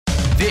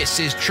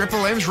This is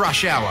Triple M's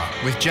Rush Hour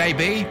with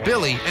JB,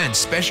 Billy and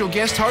special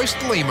guest host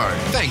Limo.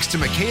 Thanks to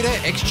Makita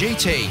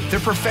XGT, the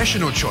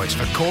professional choice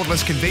for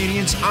cordless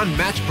convenience,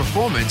 unmatched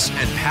performance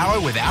and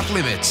power without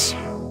limits.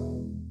 5,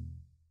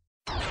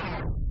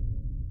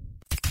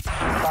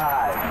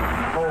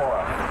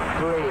 4,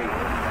 3, 2, 1.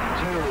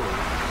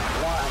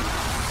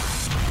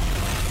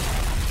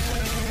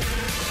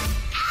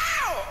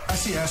 I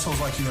see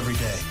assholes like you every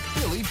day.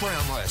 Billy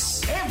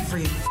Brownless.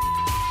 Every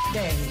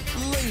day.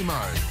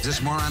 Limo. Is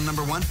this moron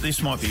number one?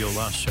 This might be your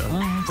last show.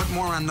 Put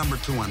moron number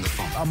 2 on the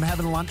phone. I'm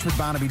having lunch with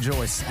Barnaby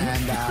Joyce,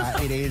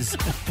 and it is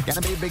going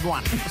to be a big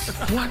one.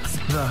 What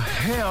the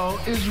hell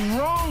is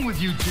wrong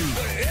with you two?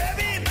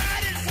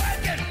 Everybody's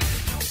working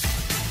overtime.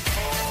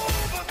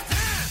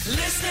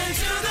 Listening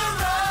to the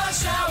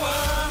Rush Hour.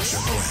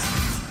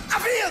 I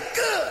feel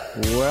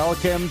good.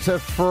 Welcome to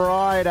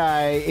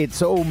Friday.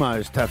 It's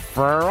almost a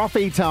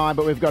frothy time,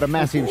 but we've got a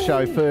massive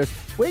show first.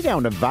 We're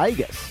going to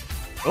Vegas.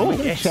 Oh,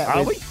 yes.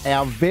 Are we?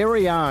 Our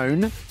very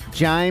own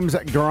James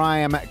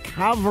Graham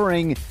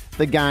covering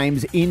the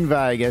games in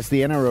Vegas,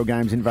 the NRL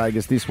games in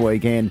Vegas this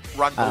weekend.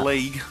 Rugby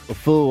League.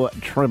 For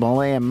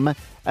Triple M.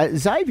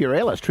 Xavier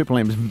Ellis, Triple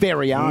M's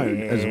very own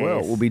as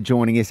well, will be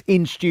joining us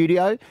in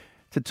studio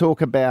to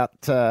talk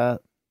about the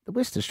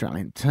West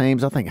Australian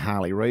teams. I think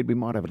Harley Reid, we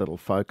might have a little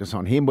focus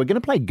on him. We're going to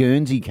play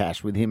Guernsey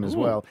Cash with him as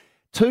well.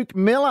 Touk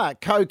Miller,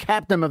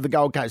 co-captain of the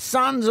Gold Coast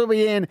Suns, will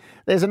be in.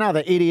 There's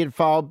another idiot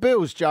file.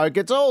 Bill's joke.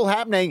 It's all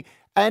happening.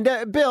 And,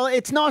 Bill,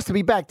 it's nice to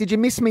be back. Did you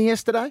miss me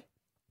yesterday?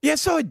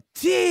 Yes, I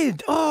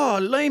did. Oh,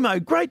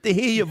 Limo, great to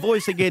hear your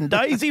voice again.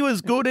 Daisy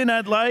was good in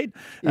Adelaide.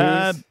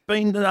 Yes.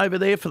 Been over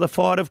there for the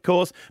fight, of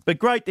course. But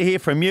great to hear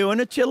from you. And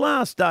it's your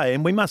last day.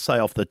 And we must say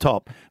off the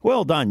top,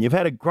 well done. You've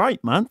had a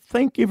great month.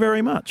 Thank you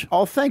very much.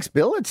 Oh, thanks,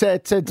 Bill.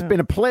 It's been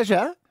a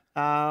pleasure.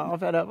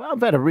 I've had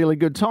a really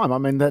good time. I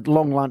mean, that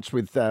long lunch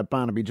with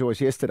Barnaby Joyce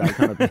yesterday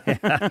kind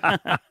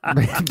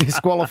of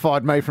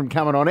disqualified me from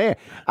coming on air.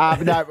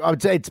 But no,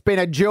 it's been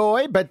a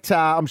joy, but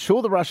I'm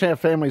sure the Rush Hour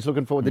family is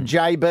looking forward to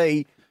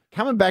JB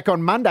coming back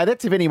on Monday.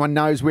 That's if anyone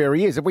knows where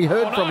he is. Have we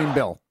heard from him,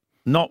 Bill?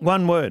 Not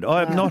one word.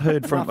 I have not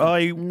heard from him.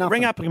 I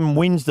rang up and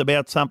whinged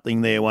about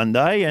something there one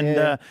day.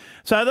 And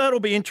so that'll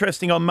be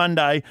interesting on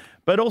Monday.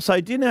 But also,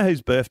 do you know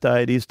whose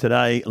birthday it is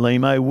today,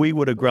 Limo? We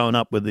would have grown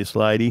up with this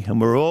lady and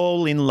we're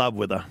all in love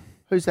with her.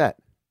 Who's that?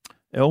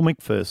 Elle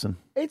McPherson.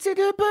 It's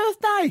her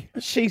birthday.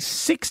 She's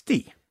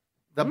 60.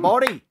 The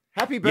body.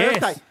 Happy birthday.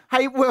 Yes.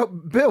 Hey, well,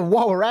 Bill,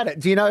 while we're at it,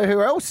 do you know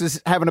who else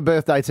is having a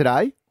birthday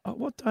today? Oh,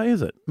 what day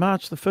is it?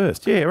 March the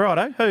 1st. Yeah,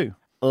 righto. Who?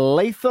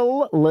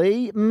 Lethal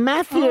Lee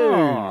Matthews.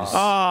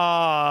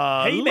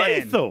 Oh,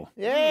 Lethal.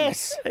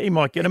 Yes. He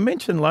might get a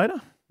mention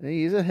later.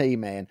 He is a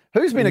he-man.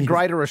 Who's been a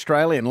greater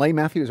Australian, Lee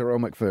Matthews or Elle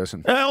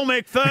McPherson? Elle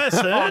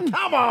McPherson. Oh,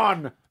 come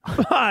on.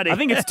 Bloody I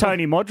think it's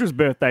Tony Modra's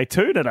birthday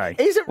too today.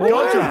 Is it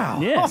really? Wow.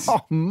 Yes.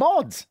 Oh,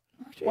 Mods.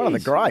 One of the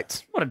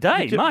greats. What a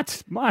day.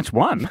 March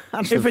 1.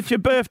 If it's your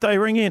birthday,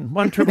 ring in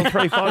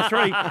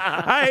 133353.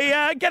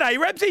 Hey, g'day,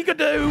 Rebsy. Good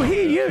to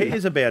hear you. He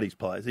is about his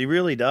players. He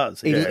really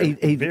does. He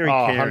very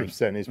caring.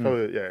 100%. He's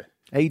probably,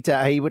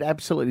 he would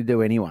absolutely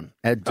do anyone.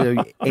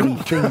 Do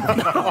anything.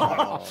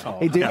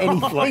 He'd do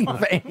anything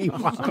for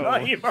anyone.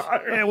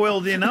 How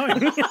well do you know him?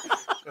 He'd do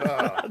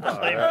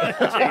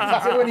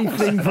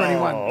anything for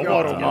anyone.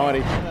 God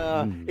almighty.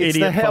 It's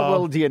the how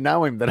well do you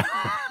know him that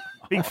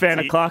Big fan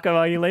of Clarko,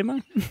 are you,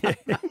 Limo?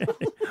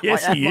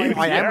 Yes, he is.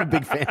 I am a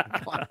big fan of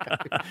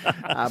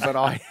Clarko. But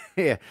I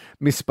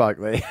misspoke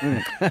there.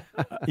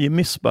 You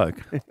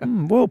misspoke.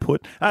 Well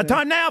put.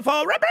 Time now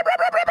for...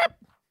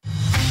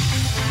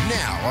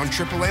 Now on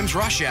Triple M's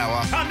Rush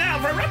Hour, Time now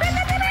for...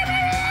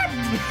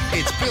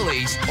 it's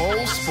Billy's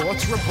All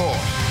Sports Report.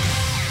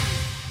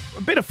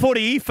 A bit of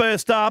footy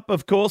first up,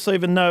 of course,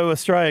 even though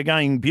Australia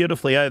going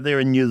beautifully over there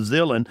in New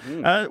Zealand.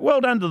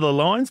 Well done to the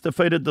Lions,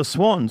 defeated the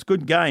Swans.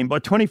 Good game by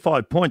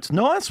 25 points.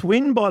 Nice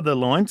win by the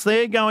Lions.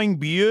 They're going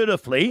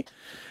beautifully.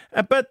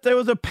 But there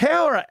was a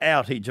power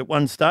outage at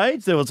one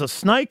stage. There was a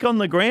snake on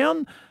the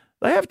ground.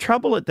 They have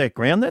trouble at that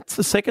ground. That's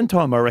the second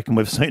time I reckon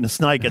we've seen a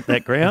snake at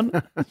that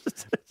ground.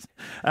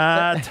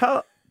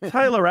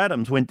 Taylor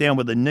Adams went down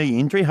with a knee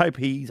injury. Hope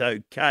he's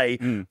okay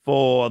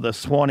for the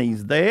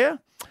Swannies there.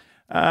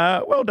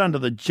 Well done to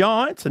the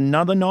Giants.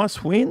 Another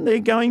nice win. They're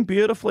going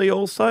beautifully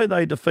also.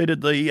 They defeated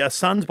the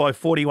Suns by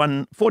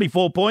 44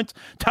 points.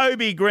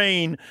 Toby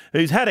Green,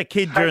 who's had a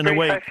kid during the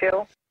week.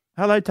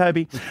 Hello,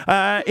 Toby. He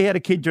had a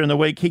kid during the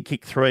week. He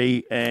kicked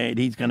 3 and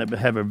he's going to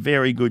have a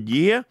very good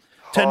year.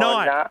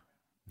 Tonight.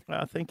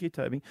 Thank you,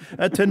 Toby.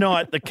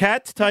 Tonight, the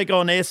Cats take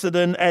on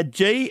Essendon at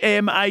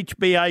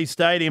GMHBA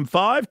Stadium,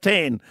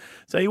 5:10.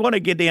 So you want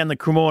to get down the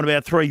Cremorne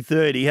about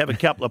 3:30, have a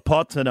couple of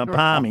pots and a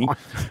palmy.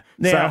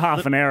 Now, So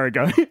half an hour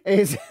ago.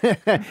 Is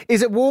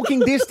it walking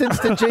distance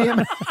to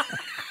GM?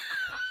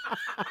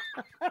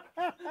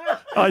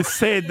 I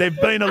said there've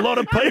been a lot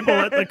of people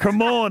at the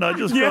Cremorne. I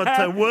just got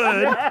the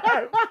word.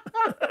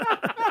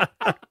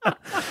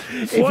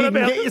 If you can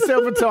get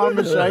yourself a time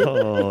machine.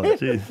 Oh,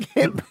 geez.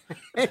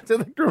 Head to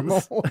the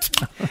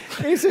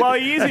Grimoire. Well,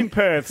 he is in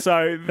Perth,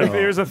 so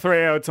there is a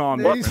 3-hour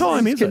time. What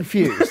time is it?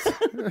 Confused.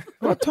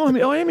 What time?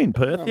 I am in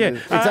Perth, yeah.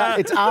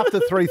 It's after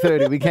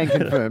 3:30. We can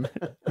confirm.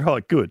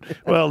 Right, good.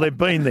 Well, they've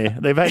been there.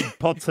 They've had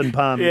pots and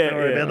palms. Yeah, Don't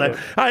worry yeah, about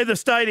that. Hey, the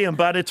stadium,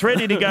 bud, it's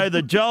ready to go.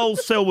 The Joel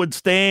Selwood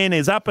stand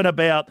is up and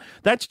about.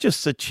 That's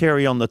just the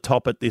cherry on the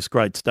top at this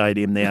great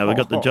stadium now. We've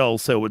got the Joel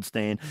Selwood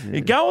stand.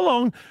 You go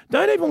along.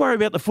 Don't even worry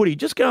about the footy.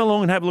 Just go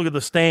along and have a look at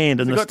the stand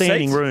and the got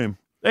standing seats? room.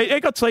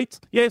 It got seats,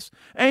 yes,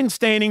 and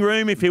standing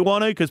room if you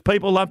want to, because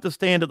people love to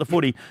stand at the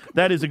footy.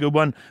 That is a good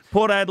one.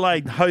 Port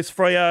Adelaide host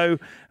Freo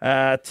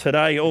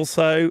today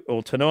also,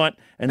 or tonight,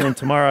 and then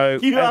tomorrow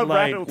You are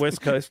Adelaide rattled.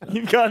 West Coast.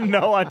 You've got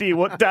no idea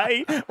what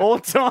day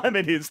or time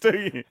it is,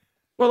 do you?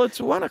 Well,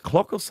 it's 1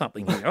 o'clock or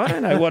something here. I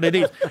don't know what it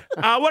is.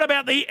 What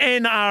about the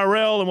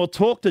NRL? And we'll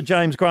talk to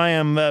James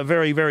Graham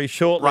very, very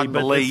shortly. Rugby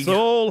but league. it's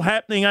all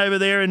happening over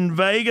there in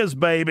Vegas,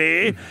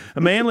 baby.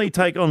 Manly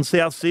take on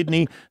South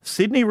Sydney.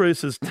 Sydney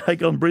Roosters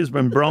take on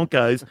Brisbane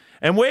Broncos.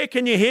 And where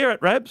can you hear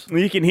it, Rabs?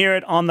 You can hear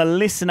it on the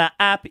Listener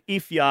app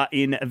if you're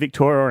in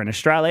Victoria or in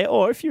Australia,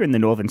 or if you're in the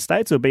northern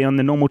states, it'll be on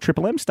the normal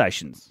Triple M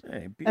stations.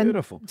 Yeah,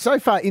 beautiful. So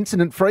far,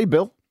 incident-free,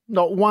 Bill.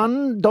 Not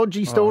one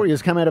dodgy story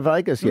has come out of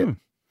Vegas yet.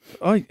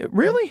 Oh,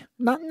 really?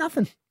 No,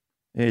 nothing.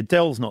 Yeah,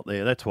 Dell's not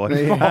there. That's why.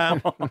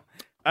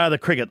 The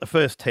cricket, the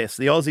first test.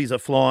 The Aussies are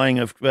flying.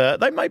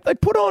 They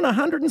put on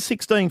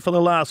 116 for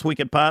the last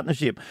wicket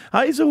partnership.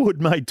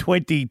 Hazelwood made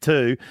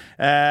 22.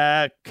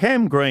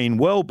 Cam Green,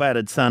 well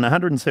batted, son,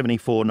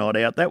 174 not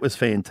out. That was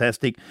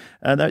fantastic.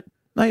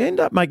 They end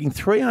up making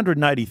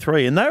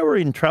 383, and they were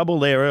in trouble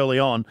there early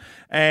on.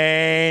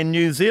 And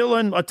New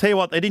Zealand, I tell you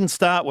what, they didn't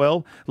start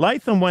well.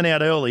 Latham went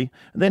out early.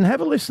 Then have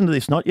a listen to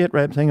this. Not yet,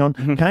 Rabs, hang on.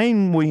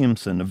 Kane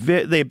Williamson,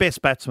 their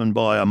best batsman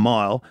by a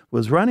mile,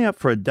 was running up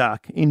for a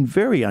duck in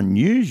very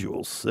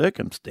unusual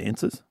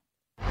circumstances.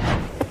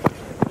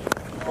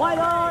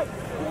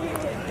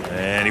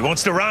 And he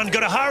wants to run, got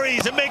to hurry,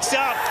 he's a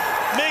mix-up.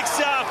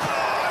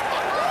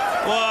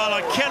 Well,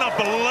 I cannot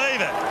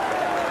believe it.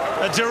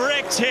 A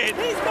direct hit,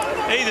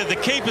 either the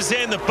keeper's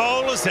end, the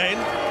bowler's end.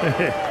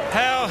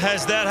 How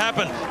has that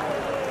happened?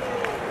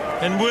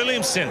 And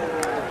Williamson,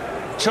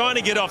 trying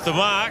to get off the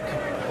mark,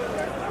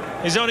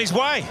 is on his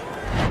way.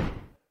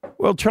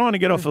 Well, trying to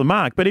get off the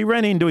mark, but he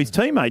ran into his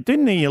teammate,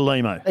 didn't he,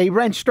 Limo? He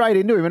ran straight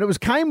into him, and it was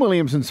Kane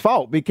Williamson's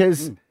fault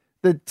because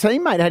the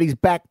teammate had his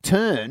back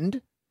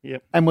turned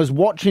and was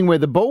watching where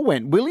the ball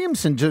went.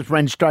 Williamson just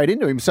ran straight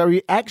into him, so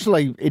he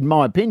actually, in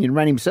my opinion,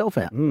 ran himself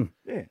out.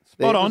 Yeah,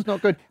 spot on. It's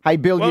not good. Hey,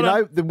 Bill, Well you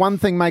know, done. the one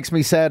thing makes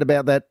me sad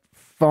about that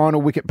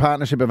final wicket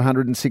partnership of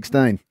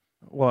 116.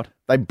 What?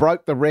 They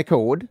broke the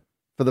record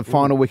for the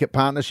final wicket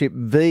partnership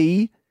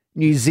v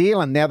New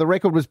Zealand. Now, the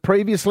record was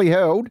previously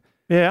held.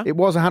 Yeah. It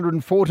was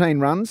 114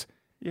 runs.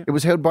 Yeah. It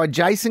was held by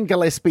Jason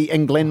Gillespie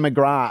and Glenn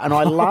McGrath. And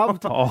I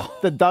loved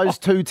that those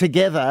two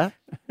together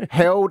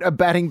held a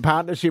batting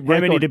partnership How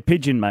record. many did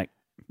Pigeon make?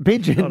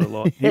 Pigeon. Not a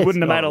lot. He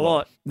wouldn't have made a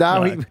lot.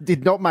 No, he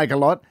did not make a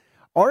lot.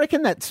 I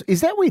reckon is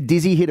that where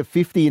Dizzy hit a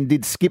 50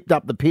 and skipped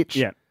up the pitch?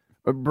 Yeah.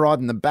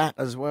 Riding the bat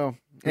as well.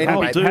 Oh,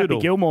 Anyway, dude. Happy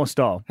Gilmore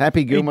style.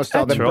 Happy Gilmore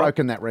style. that's They've right.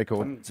 broken that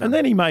record. And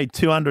then he made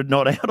 200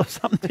 not out or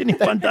something, didn't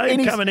he, one day,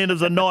 And he's- coming in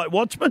as a night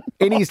watchman.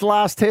 In his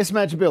last test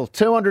match, Bill,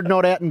 200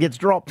 not out and gets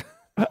dropped.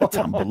 That's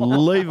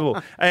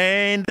unbelievable.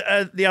 And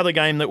the other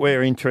game that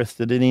we're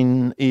interested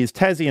in is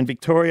Tassie and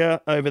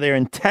Victoria over there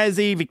in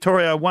Tassie.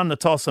 Victoria won the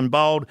toss and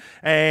bowled.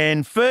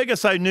 And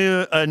Fergus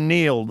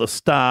O'Neill, the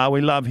star,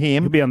 we love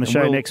him. He'll be on the And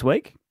show next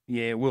week.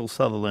 Yeah, Will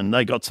Sutherland.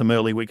 They got some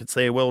early wickets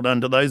there. Well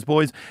done to those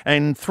boys.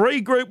 And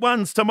 3 Group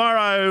 1s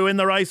tomorrow in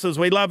the races.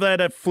 We love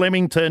that at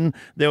Flemington.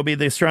 There'll be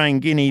the Australian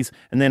Guineas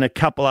and then a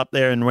couple up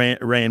there in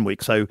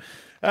Randwick. So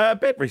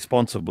bet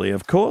responsibly,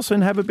 of course,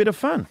 and have a bit of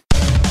fun.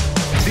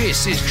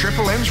 This is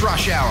Triple M's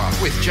Rush Hour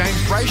with James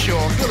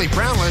Brayshaw, Billy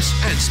Brownless,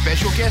 and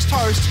special guest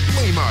host,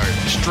 Limo.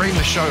 Stream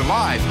the show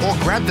live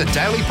or grab the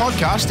daily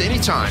podcast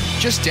anytime.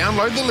 Just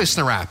download the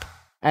Listener app.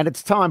 And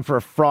it's time for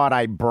a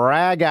Friday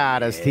brag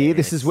artist here.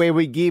 This is where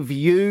we give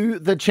you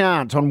the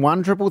chance on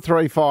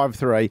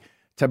 133353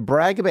 to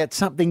brag about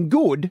something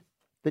good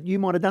that you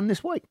might have done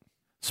this week.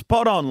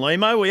 Spot on,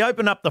 Limo. We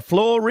open up the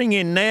floor, ring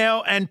in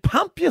now, and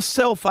pump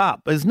yourself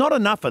up. There's not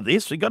enough of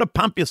this. You've got to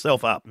pump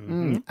yourself up.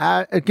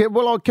 Okay,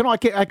 well,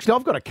 actually,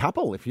 I've got a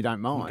couple if you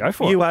don't mind. Go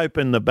for it. You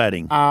open the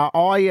batting.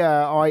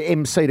 I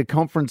emceed a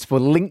conference for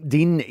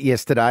LinkedIn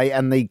yesterday,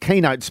 and the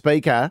keynote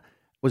speaker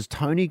was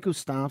Tony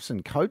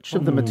Gustafsson, coach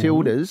of the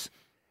Matildas,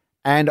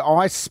 and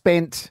I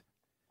spent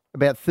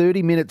about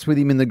 30 minutes with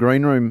him in the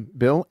green room,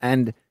 Bill,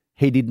 and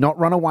he did not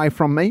run away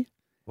from me.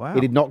 Wow.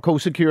 He did not call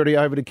security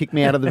over to kick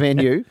me out of the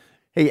venue.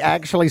 He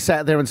actually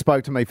sat there and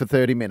spoke to me for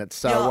 30 minutes.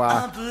 So,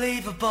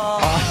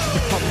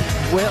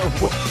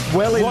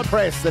 well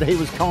impressed that he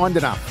was kind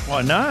enough.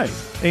 I know.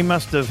 He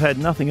must have had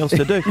nothing else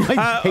to do. He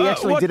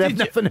actually did have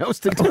nothing else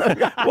to do.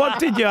 What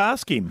did you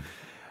ask him?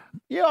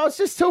 Yeah, I was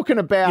just talking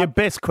about Your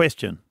best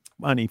question.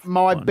 Only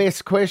my one.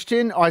 best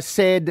question. I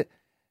said,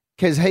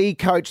 because he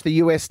coached the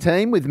US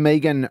team with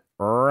Megan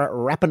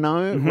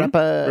Rapinoe.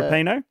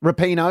 Rapino?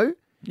 Rapinoe.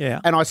 Yeah.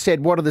 And I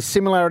said, what are the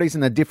similarities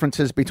and the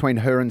differences between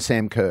her and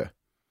Sam Kerr?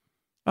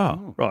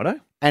 Oh, righto.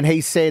 And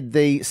he said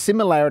the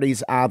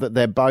similarities are that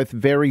they're both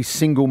very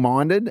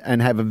single-minded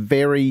and have a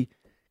very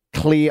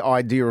clear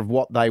idea of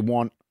what they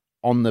want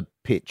on the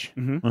pitch.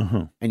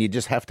 Mm-hmm. And you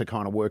just have to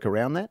kind of work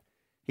around that.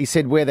 He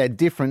said where their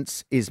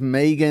difference is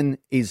Megan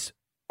is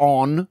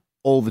on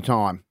all the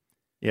time.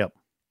 Yep.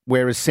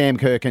 Whereas Sam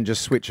Kerr can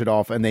just switch it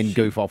off and then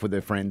goof off with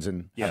her friends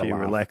and have a She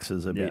laugh.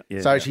 relaxes a bit.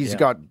 Yeah. So she's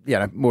got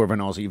more of an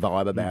Aussie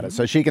vibe about it.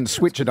 So she can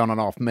switch it on and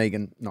off.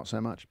 Megan, not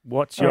so much.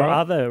 What's your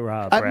other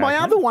brag, My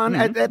other one,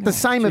 at the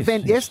same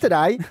event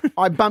yesterday,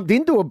 I bumped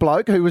into a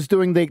bloke who was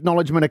doing the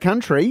acknowledgement of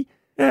country.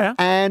 Yeah.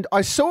 And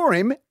I saw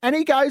him and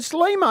he goes,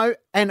 Limo,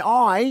 and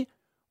I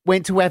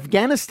went to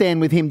Afghanistan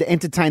with him to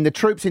entertain the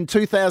troops in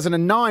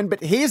 2009.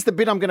 But here's the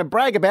bit I'm going to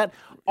brag about.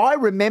 I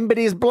remembered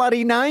his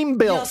bloody name,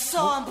 Bill. You're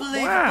so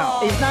unbelievable. Wow.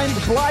 His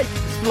name's Blake.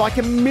 It's like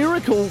a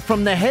miracle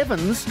from the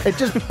heavens. It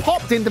just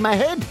popped into my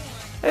head.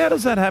 How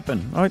does that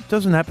happen? It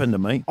doesn't happen to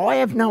me. I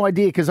have no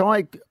idea because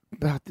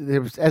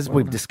as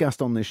we've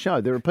discussed on this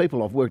show, there are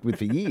people I've worked with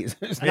for years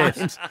whose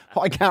names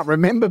I can't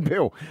remember,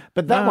 Bill.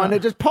 But that one,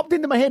 it just popped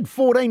into my head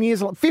 15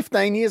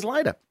 years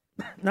later.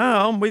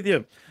 No, I'm with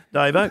you,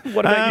 Davo.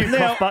 What about you,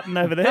 cough button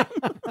over there?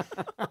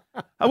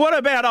 What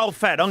about old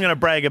fat? I'm going to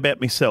brag about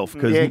myself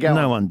because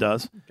no one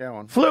does. Go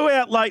on. Flew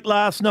out late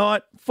last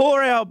night,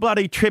 4-hour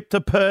bloody trip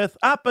to Perth,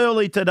 up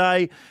early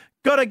today,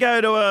 got to go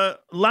to a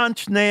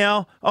lunch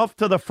now, off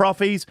to the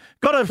Frothies,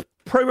 got to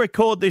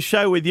pre-record this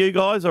show with you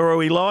guys, or are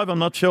we live? I'm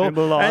not sure.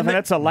 We're live. And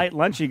that's a late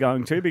lunch you're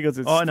going to because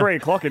it's 3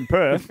 o'clock in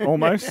Perth,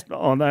 almost.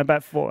 Oh, no,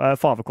 about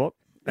 5 o'clock.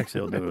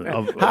 Actually,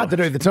 I'll do it. Hard to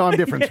do the time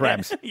difference,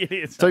 Rabs. It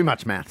is. Too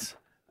much maths.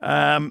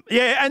 And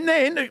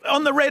then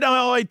on the red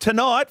eye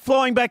tonight,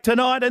 flying back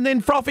tonight, and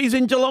then Frothies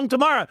in Geelong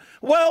tomorrow.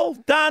 Well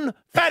done,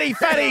 fatty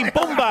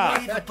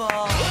boomba.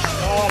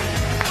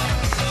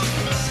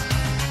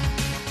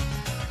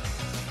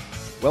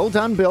 Well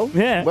done, Bill.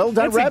 Yeah, well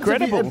done, that's Rabs.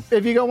 incredible.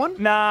 Have you got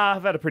one? Nah,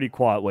 I've had a pretty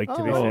quiet week,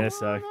 to be fair,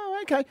 so...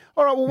 Okay.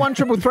 All right. Well,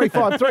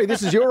 1-333-553.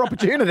 This is your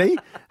opportunity.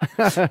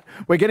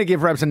 We're going to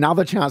give Rabs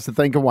another chance to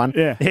think of one.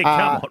 Yeah, come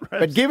on, Rabs.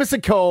 But give us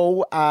a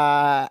call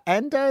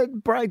and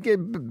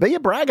be a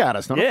brag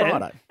artist on a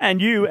Friday.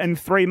 And you and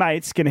 3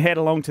 mates can head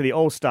along to the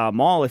All-Star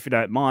Mile, if you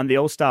don't mind. The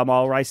All-Star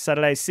Mile race,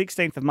 Saturday,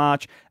 16th of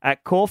March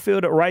at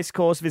Caulfield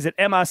Racecourse. Visit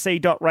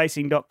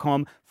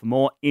mrc.racing.com for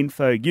more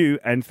info. You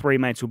and 3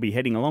 mates will be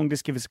heading along.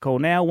 Just give us a call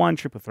now,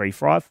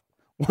 1-333-5.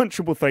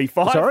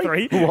 1-333-553.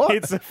 Sorry? What?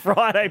 It's a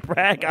Friday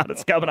brag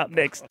artist coming up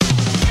next.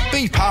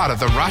 Be part of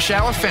the Rush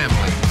Hour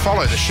family.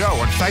 Follow the show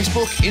on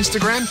Facebook,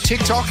 Instagram,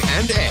 TikTok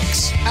and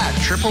X at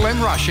Triple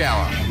M Rush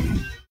Hour.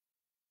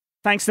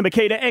 Thanks to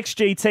Makita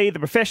XGT, the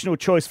professional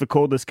choice for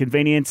cordless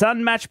convenience,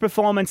 unmatched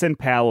performance and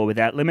power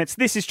without limits.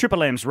 This is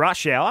Triple M's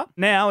Rush Hour.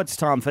 Now it's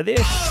time for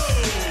this.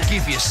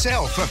 Give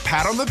yourself a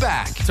pat on the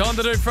back. Time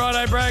to do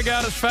Friday brag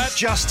artist, Fat.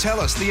 Just tell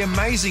us the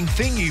amazing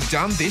thing you've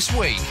done this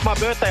week. My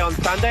birthday on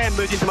Sunday and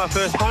moved into my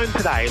first home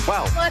today as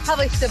well. I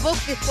published a book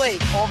this week.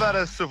 I've had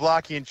a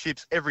souvlaki and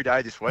chips every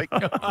day this week.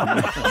 You're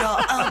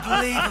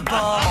unbelievable.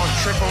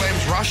 On Triple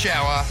M's Rush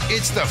Hour,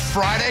 it's the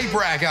Friday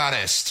Brag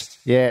Artist.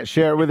 Yeah,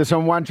 share it with us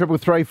on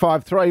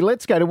 1-333-553.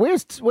 Let's go to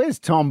where's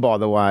Tom, by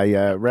the way,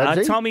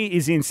 Ramsey? Tommy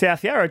is in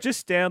South Yarra,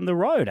 just down the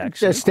road,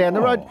 actually. Just down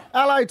the road.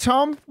 Hello,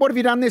 Tom. What have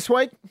you done this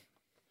week?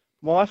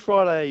 My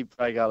Friday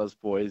brag artist,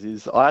 boys,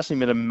 is I actually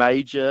met a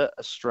major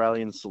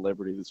Australian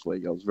celebrity this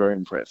week. I was very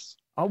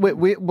impressed. Oh,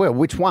 well,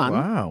 which one?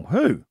 Wow,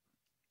 who?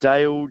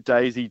 Dale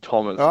Daisy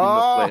Thomas in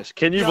the flesh.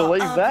 Can you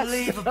believe that?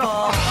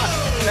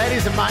 That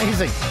is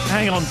amazing.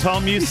 Hang on,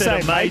 Tom. You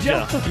said a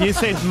major. You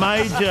said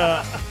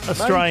major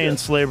Australian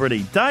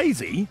celebrity.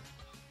 Daisy?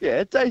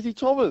 Yeah, Daisy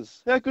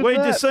Thomas. How good Where'd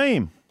is that? you see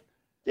him?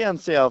 Down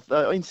south,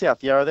 in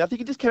South Yarra. I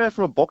think he just came out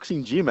from a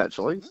boxing gym,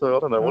 actually. So I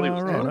don't know what he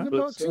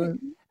was doing.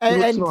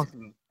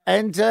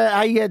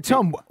 Hey,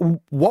 Tom,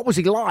 what was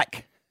he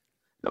like?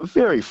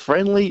 Very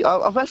friendly.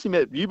 I've actually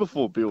met you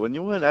before, Bill, and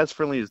you weren't as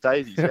friendly as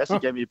Daisy. She actually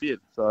gave me a beard,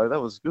 so that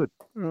was good.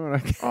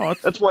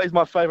 That's why he's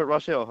my favourite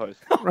Rush Hour host.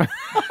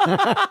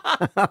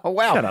 Oh,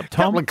 wow. Shut up,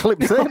 Tom. Couple of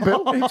clips there,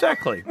 Bill.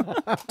 Exactly.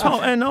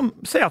 Tom, and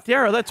I'm South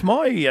Yarra. That's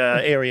my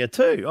area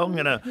too. I'm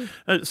going to...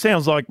 It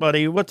sounds like,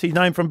 buddy, what's his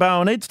name from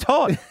Bowen Heads?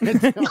 Todd.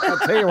 I'll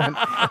tell you what,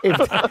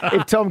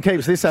 if Tom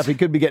keeps this up, he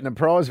could be getting a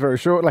prize very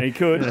shortly. He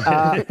could.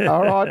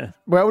 All right.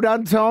 Well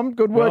done, Tom.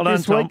 Good work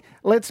this week.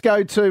 Let's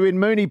go to in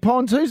Moonee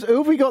Ponds. Who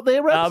have we got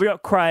there, Rex? We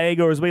got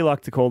Craig, or as we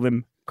like to call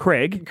them,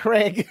 Craig.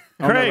 On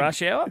the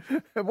Rush Hour.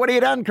 What have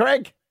you done,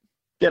 Craig?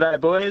 G'day,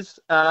 boys.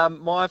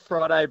 My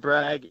Friday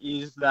brag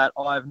is that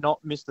I've not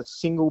missed a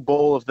single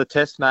ball of the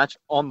test match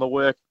on the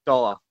work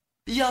dollar.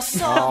 You're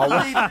so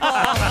unbelievable.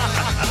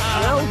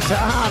 Well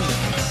done.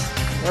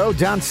 Well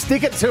done.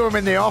 Stick it to him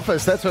in the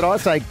office. That's what I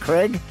say,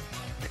 Craig.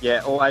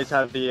 Yeah, always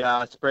have the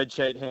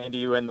spreadsheet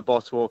handy when the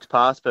boss walks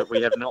past, but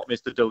we have not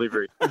missed a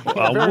delivery.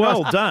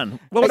 Well done.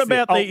 Well, what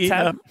about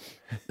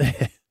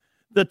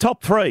the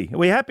top three? Are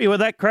we happy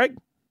with that, Craig?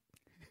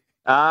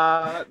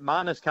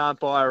 Marnus can't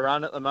buy a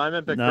run at the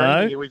moment, but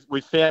No. Greeny,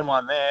 we found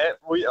one there.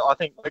 I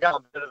think we're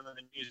going better than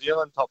the New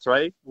Zealand top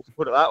three. We'll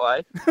put it that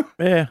way.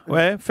 Yeah,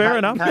 well, fair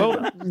enough.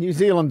 Well, New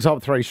Zealand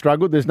top three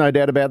struggled. There's no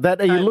doubt about that.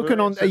 Are you looking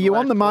on? Are you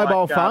on the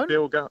mobile phone?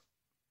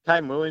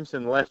 Kane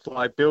Williamson left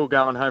like Bill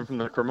going home from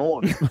the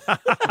Cremorne.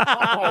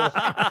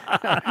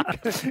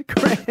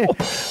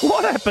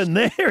 what happened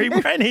there? He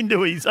ran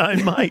into his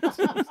own mate.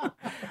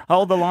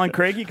 Hold the line,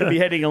 Craig. You could be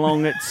heading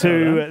along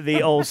to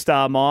the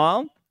All-Star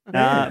Mile.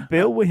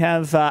 Bill, we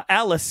have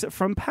Alice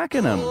from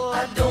Pakenham.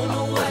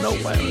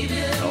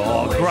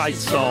 Oh, great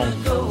song.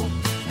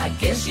 I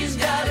guess she's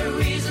got her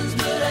reasons,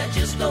 but I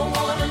just don't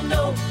want to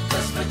know.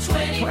 'Cause for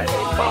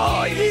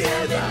 24 years,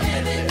 I've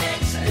been living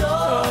next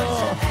door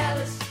to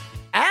Alice.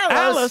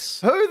 Alice?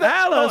 Who the?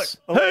 Alice?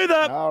 Who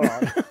the? All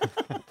right.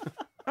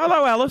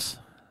 Hello, Alice.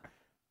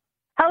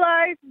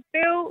 Hello,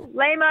 Bill,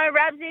 Lamo,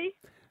 Rabsy.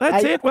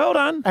 That's it. Well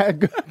done.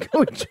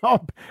 Good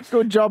job.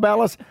 Good job,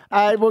 Alice.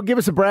 Well, give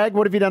us a brag.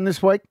 What have you done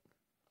this week?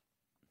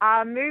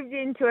 I moved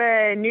into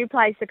a new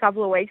place a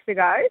couple of weeks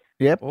ago.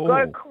 Yep.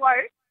 Got a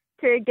quote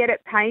to get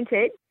it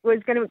painted.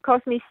 Was going to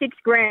cost me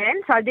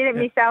 $6,000, so I did it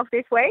myself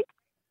this week.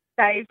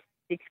 Saved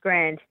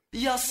 $6,000.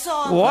 You're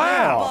so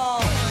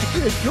Wow.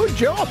 Good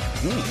job.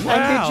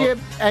 Wow.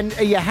 And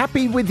are you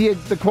happy with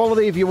the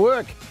quality of your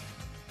work?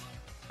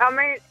 I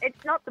mean,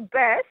 it's not the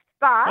best,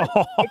 but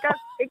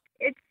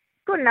it's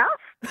good enough.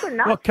 Good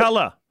enough. What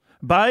colour?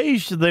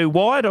 Beige, the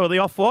white, or the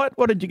off-white?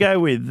 What did you go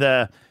with,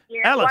 Alice?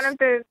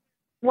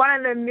 One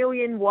of the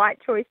million white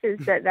choices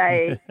that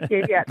they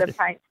give you at the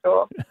paint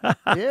store.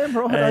 Yeah,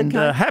 right. And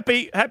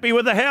okay. happy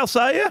with the house,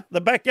 are you? The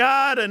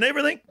backyard and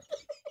everything?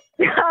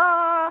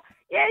 Yeah,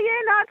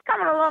 no, it's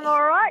coming along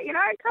all right. You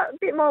know, a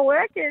bit more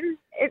work and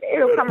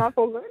it'll come off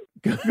all good.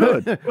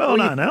 Good. Well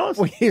done, Alice.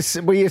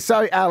 Were you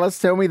so, Alice,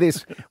 tell me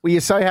this. Were you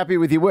so happy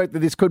with your work that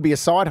this could be a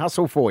side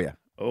hustle for you?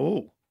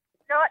 Oh.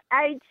 Not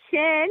a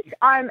chance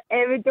I'm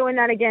ever doing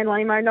that again,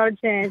 Limo. Not a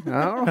chance.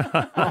 Oh.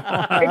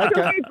 It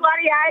took me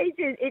bloody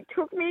ages. It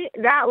took me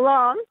that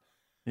long.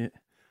 Yeah.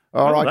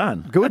 All Well right.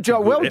 done. Good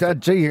job. Well done.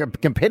 Gee, a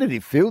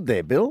competitive field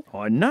there, Bill.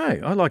 I know.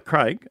 I like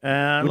Craig.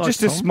 Well, like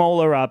just a Tom.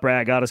 smaller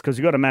brag artist because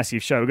we've got a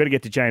massive show. We've got to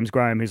get to James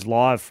Graham, who's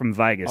live from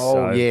Vegas. Oh,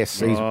 so. yes.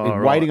 He's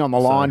right. waiting on the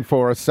line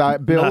for us. So,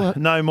 Bill.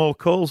 No more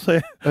calls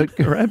there,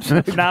 perhaps.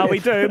 No, we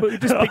do, but we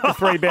just pick the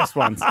three best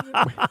ones.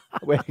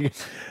 Who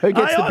gets Hey,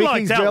 the I like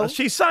bickies, Bill? Alice.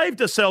 She saved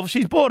herself.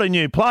 She's bought a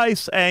new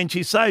place and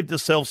she saved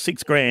herself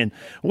 $6,000.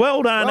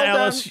 Well done, Well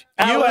Alice. done.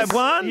 You Alice, have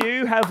won.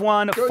 You have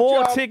won Good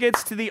 4 job.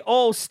 tickets to the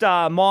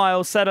All-Star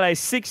Mile, Saturday,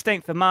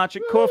 16th of March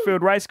at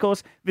Caulfield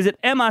Racecourse. Visit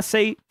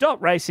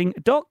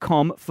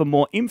mrc.racing.com for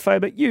more info,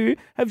 but you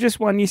have just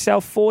won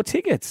yourself 4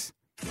 tickets.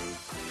 Good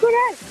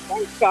as.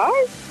 Thanks,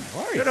 guys.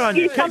 Good on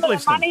Use you. some Keep of the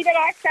listening. money that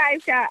I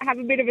saved to have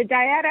a bit of a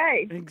day out,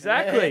 eh?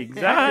 Exactly.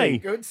 Hey,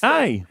 Good stuff.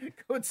 hey.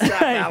 Good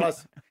stuff,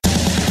 Alice.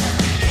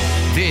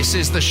 This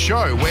is the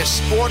show where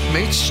sport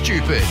meets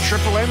stupid.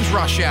 Triple M's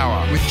Rush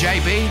Hour with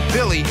JB,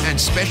 Billy, and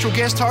special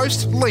guest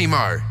host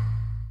Limo.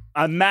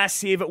 A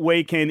massive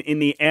weekend in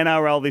the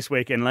NRL this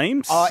weekend,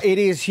 Leams. Oh, it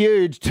is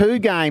huge. 2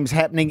 games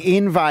happening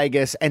in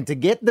Vegas. And to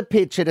get the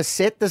picture, to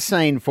set the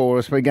scene for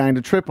us, we're going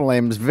to Triple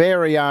M's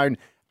very own.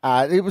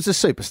 It was a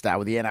superstar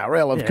with the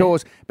NRL, of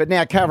course, but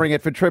now covering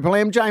it for Triple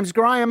M, James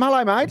Graham.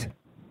 Hello, mate.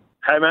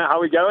 Hey, mate, how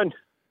we going?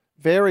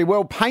 Very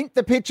well. Paint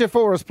the picture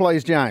for us,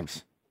 please,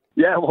 James.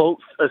 Yeah, well,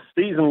 as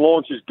season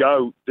launches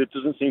go, there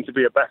doesn't seem to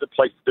be a better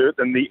place to do it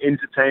than the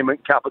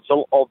entertainment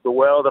capital of the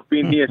world. I've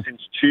been here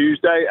since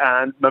Tuesday,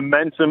 and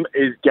momentum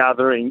is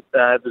gathering.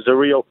 There's a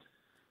real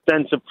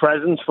sense of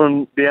presence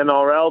from the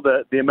NRL.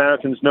 The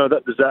Americans know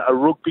that there's a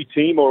rugby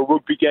team or a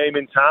rugby game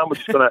in town,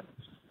 which is going to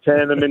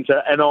turn them into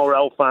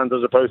NRL fans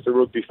as opposed to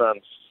rugby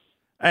fans.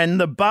 And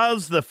the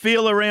buzz, the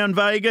feel around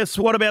Vegas.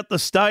 What about the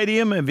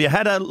stadium? Have you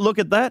had a look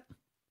at that?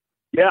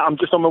 Yeah, I'm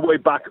just on my way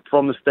back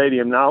from the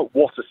stadium now.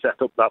 What a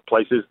setup that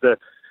place is. The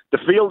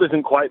field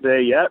isn't quite there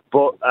yet,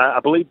 but I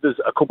believe there's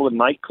a couple of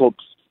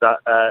nightclubs that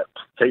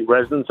take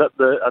residence at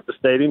the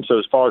stadium. So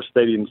as far as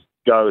stadiums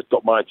go, it's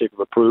got my tick of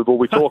approval.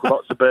 We talk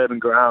about suburban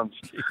grounds,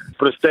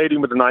 but a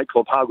stadium with a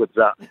nightclub, how good is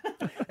that?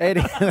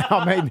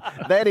 I mean,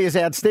 that is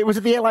outstanding. Was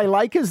it the LA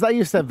Lakers? They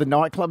used to have the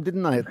nightclub,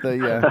 didn't they,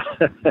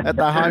 at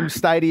the home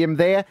stadium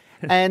there?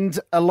 And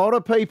a lot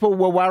of people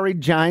were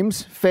worried,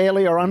 James,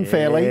 fairly or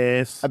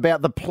unfairly,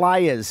 about the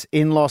players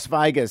in Las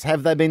Vegas.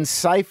 Have they been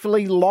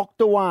safely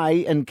locked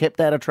away and kept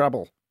out of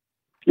trouble?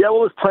 Yeah,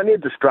 well, there's plenty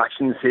of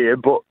distractions here,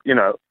 but, you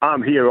know,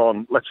 I'm here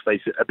on, let's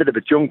face it, a bit of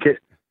a junket,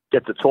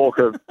 get to talk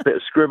a bit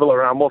of scribble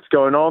around what's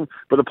going on,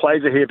 but the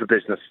players are here for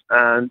business.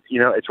 And, you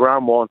know, it's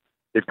round 1.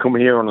 They've come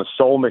here on a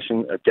sole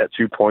mission of get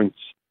 2 points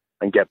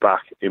and get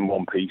back in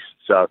one piece.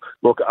 So,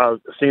 look,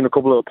 I've seen a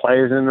couple of the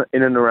players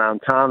in and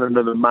around town.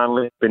 Another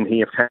Manly been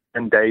here for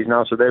 10 days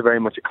now, so they're very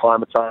much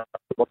acclimatised.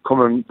 We're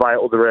coming via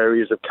other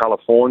areas of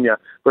California.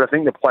 But I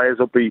think the players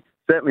will be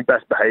certainly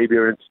best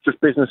behaviour. It's just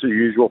business as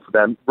usual for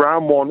them.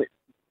 Round 1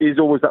 is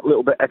always that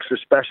little bit extra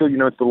special. You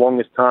know, it's the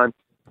longest time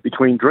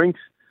between drinks.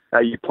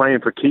 You're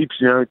playing for keeps.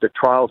 You know, the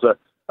trials are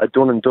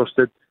done and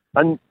dusted.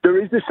 And there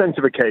is this sense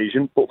of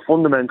occasion, but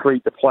fundamentally,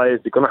 the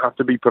players, they're going to have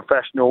to be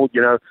professional,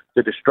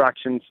 the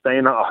distractions,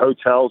 staying out of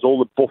hotels, all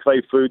the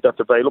buffet food that's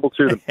available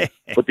to them.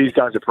 But these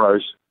guys are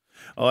pros.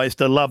 I used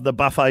to love the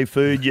buffet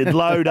food. You'd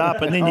load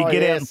up and then you'd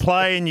get out and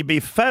play and you'd be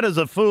fat as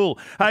a fool.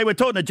 Hey, we're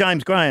talking to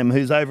James Graham,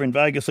 who's over in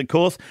Vegas, of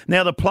course.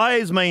 Now, the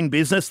players mean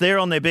business. They're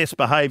on their best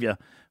behaviour.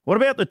 What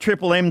about the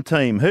Triple M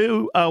team?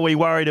 Who are we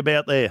worried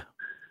about there?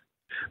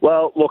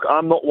 Well, look,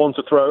 I'm not one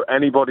to throw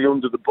anybody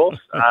under the bus.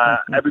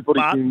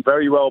 Everybody's been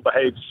very well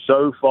behaved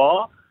so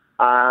far,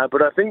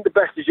 but I think the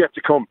best is yet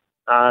to come.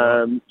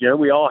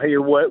 We are here.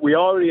 We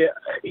are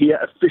here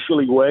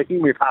officially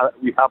working. We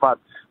have had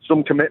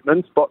some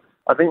commitments, but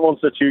I think once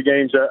the 2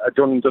 games are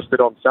done and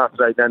dusted on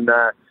Saturday, then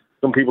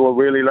some people will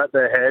really let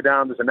their hair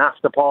down. There's an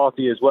after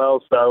party as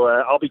well, so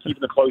I'll be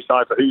keeping a close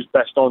eye for who's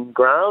best on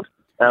ground.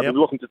 I'm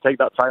looking to take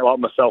that title out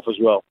myself as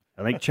well.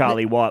 I think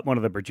Charlie White, one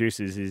of the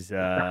producers, is he's paying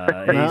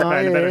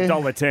about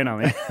 $1.10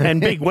 on it. And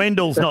Big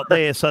Wendell's not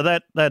there, so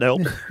that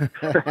helps.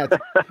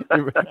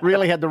 You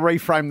really had to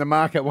reframe the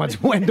market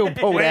once Wendell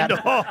pulled out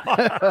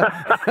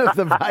of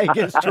the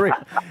Vegas trip.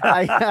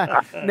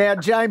 Now,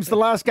 James, the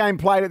last game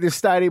played at this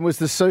stadium was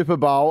the Super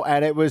Bowl,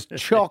 and it was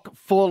chock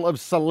full of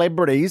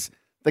celebrities.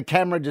 The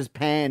camera just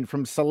panned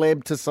from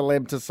celeb to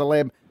celeb to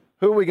celeb.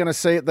 Who are we going to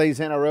see at these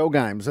NRL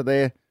games?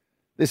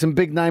 There's some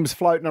big names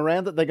floating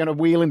around that they're going to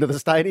wheel into the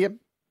stadium?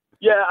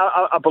 Yeah,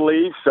 I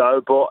believe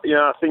so, but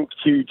I think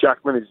Hugh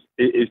Jackman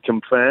is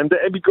confirmed.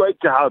 It'd be great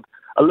to have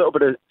a little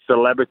bit of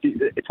celebrity.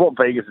 It's what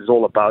Vegas is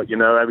all about,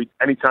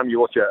 anytime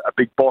you watch a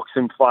big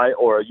boxing fight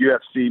or a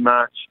UFC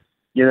match,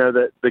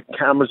 the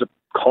cameras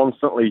are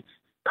constantly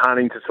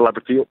panning to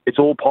celebrity. It's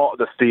all part of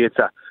the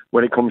theatre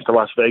when it comes to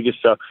Las Vegas.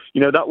 So,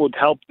 that would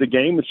help the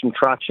game with some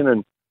traction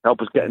and help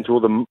us get into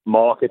other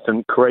markets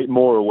and create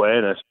more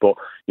awareness. But,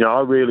 I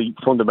really,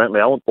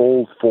 fundamentally, I want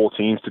all 4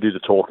 teams to do the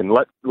talking.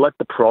 Let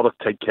the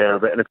product take care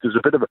of it. And if there's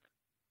a bit of a,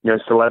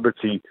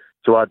 celebrity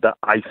to add that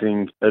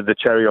icing, the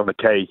cherry on the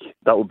cake,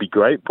 that would be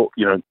great. But,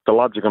 the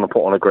lads are going to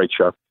put on a great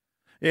show.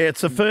 Yeah,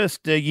 it's the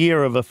first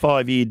year of a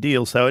 5-year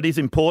deal, so it is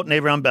important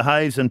everyone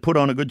behaves and put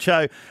on a good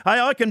show. Hey,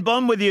 I can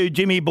bond with you,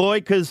 Jimmy boy,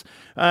 because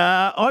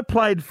I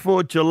played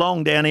for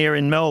Geelong down here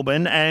in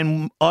Melbourne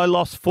and I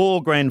lost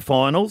 4 grand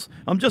finals.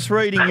 I'm just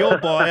reading your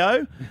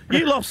bio.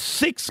 You lost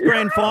 6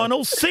 grand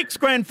finals, 6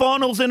 grand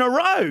finals in a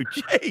row.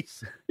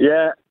 Jeez.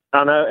 Yeah.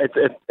 I know,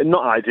 it's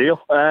not ideal.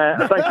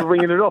 Thanks for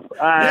bringing it up.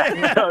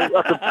 That's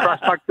a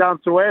crash back down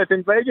to earth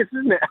in Vegas,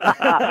 isn't it?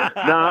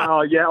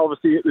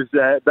 Obviously it was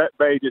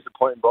very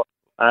disappointing, but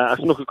I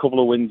snuck a couple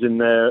of wins in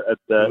there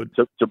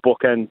to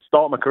bookend,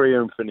 start my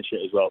career and finish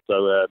it as well.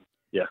 So,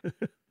 yeah.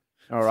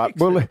 All right.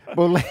 We'll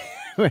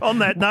on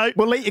that note,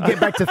 we'll let you get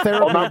back to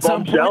therapy at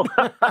some point.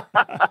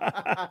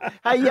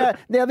 Hey,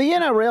 now the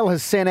NRL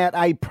has sent out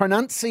a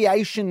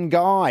pronunciation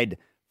guide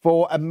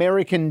for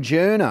American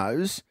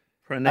journos.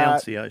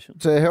 Pronunciation.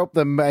 To help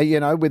them,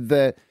 with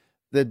the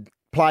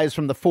players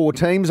from the 4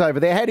 teams over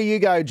there. How do you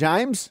go,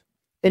 James?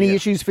 Any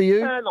issues for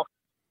you?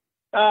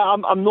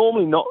 I'm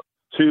normally not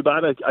too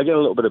bad. I get a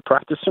little bit of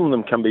practice. Some of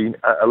them can be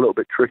a little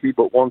bit tricky,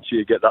 but once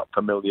you get that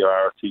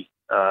familiarity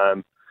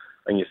and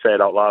you say it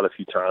out loud a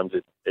few times,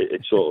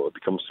 it sort of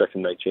becomes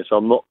second nature. So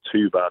I'm not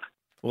too bad.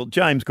 Well,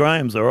 James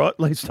Graham's all right. At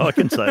least I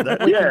can say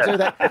that. We can do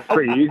that. It's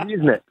pretty easy,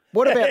 isn't it?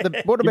 What about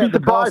the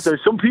boss? Though.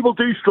 Some people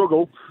do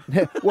struggle.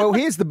 Well,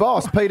 here's the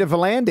boss, Peter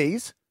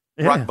Volandis.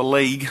 Yeah. Rugby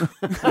league.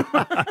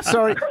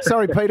 Sorry,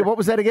 Peter. What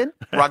was that again?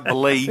 Rugby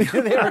league.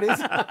 There it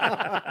is.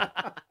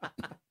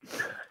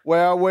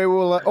 Well, we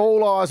will.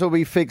 All eyes will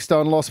be fixed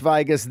on Las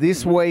Vegas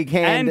this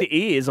weekend, and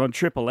ears on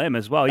Triple M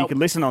as well. You can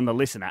listen on the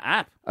Listener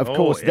app. Of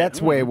course,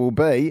 that's where we'll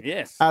be.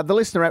 Yes, the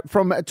Listener app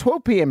from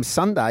 12 p.m.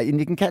 Sunday, and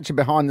you can catch the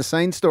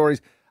behind-the-scenes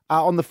stories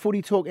on the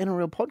Footy Talk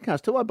NRL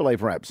podcast too, I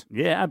believe, Rabs.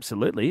 Yeah,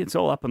 absolutely. It's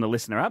all up on the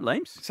Listener app,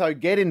 Leames. So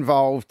get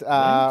involved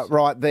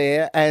right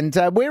there. And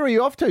where are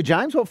you off to,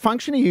 James? What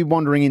function are you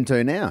wandering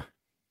into now?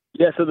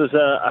 Yeah, so there's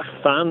a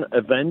fan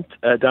event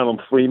down on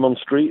Fremont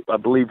Street, I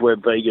believe, where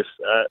Vegas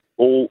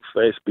all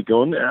first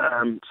begun.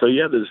 There's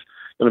going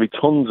to be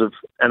tons of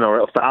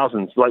NRL,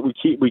 thousands. Like we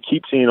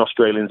keep seeing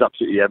Australians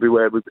absolutely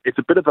everywhere. It's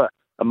a bit of a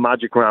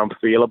magic round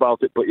feel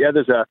about it. But yeah,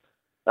 there's a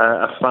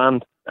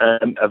fan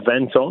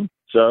event on.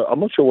 So I'm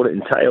not sure what it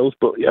entails,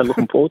 but yeah,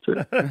 looking forward to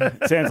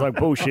it. Sounds like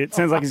bullshit.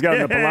 Sounds like he's going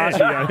to the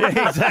Bellagio.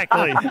 Yeah,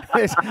 exactly.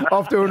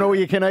 Off to an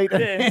all-you-can-eat.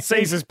 Yeah,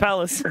 Caesar's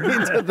Palace.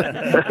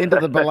 into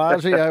the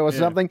Bellagio or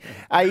something.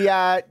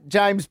 Hey,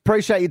 James,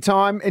 appreciate your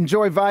time.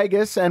 Enjoy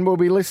Vegas, and we'll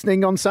be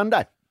listening on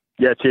Sunday.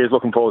 Yeah, cheers.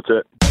 Looking forward to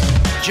it.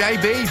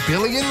 JB,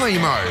 Billy and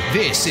Limo.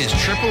 This is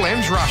Triple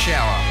M's Rush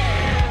Hour.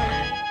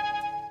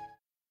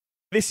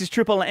 This is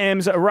Triple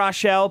M's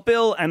Rush Hour.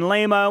 Bill and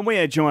Limo, and we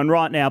are joined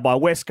right now by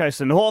West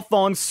Coast and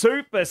Hawthorn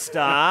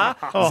superstar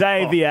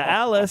Xavier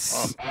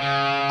Ellis.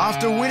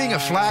 After winning a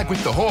flag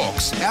with the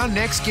Hawks, our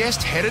next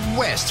guest headed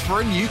west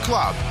for a new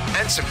club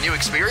and some new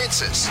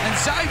experiences. And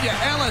Xavier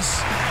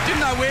Ellis didn't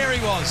know where he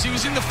was. He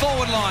was in the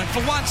forward line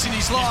for once in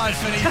his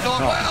life, and he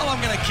thought, well,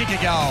 I'm going to kick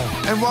a goal.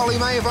 And while he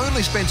may have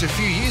only spent a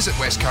few years at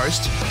West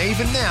Coast,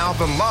 even now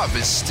the love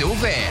is still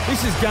there.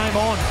 This is game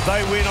on.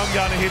 They win, I'm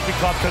going to hit the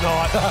club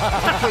tonight.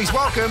 Please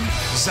welcome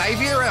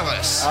Xavier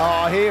Ellis.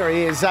 Oh, here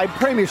he is. A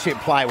premiership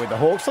player with the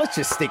Hawks. Let's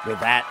just stick with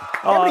that.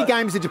 How many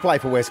games did you play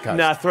for West Coast?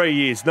 No, 3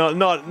 years. Not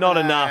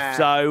enough.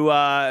 So,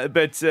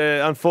 but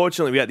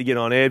unfortunately, we had to get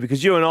on air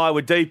because you and I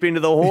were deep into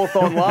the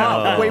Hawthorn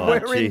love. We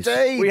were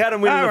indeed. We had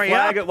them winning the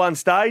flag at one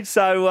stage.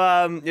 So,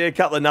 a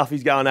couple of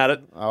nuffies going at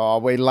it. Oh,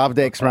 we loved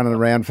X running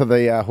around for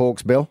the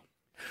Hawks, Bill.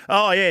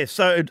 Oh, yeah,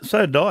 so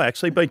did I,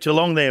 actually. Beat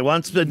Geelong there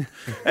once. But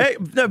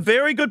a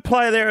very good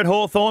player there at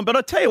Hawthorn. But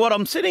I tell you what,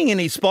 I'm sitting in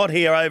his spot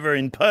here over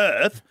in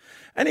Perth,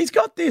 and he's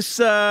got this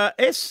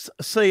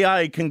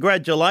SCA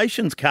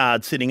congratulations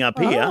card sitting up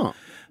here. Oh.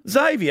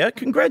 Xavier,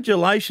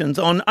 congratulations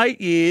on 8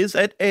 years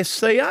at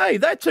SCA.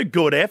 That's a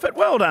good effort.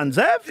 Well done,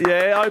 Zav.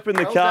 Yeah, opened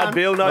the card,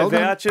 Bill. No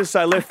vouchers,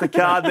 so left the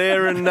card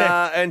there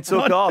and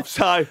took off.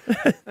 So,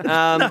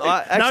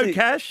 no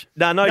cash?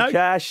 No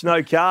cash,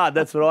 no card.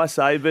 That's what I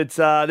say. But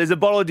there's a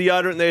bottle of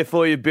deodorant there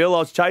for you, Bill. I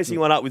was chasing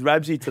one up with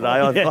Rabsy today.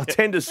 I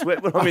tend to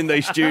sweat when I'm in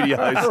these studios.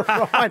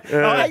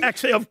 Right.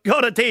 Actually, I've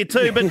got it here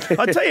too. But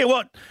I tell you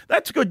what,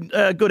 that's good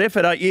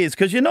effort, 8 years,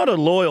 because you're not a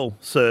loyal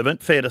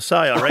servant, fair to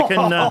say, I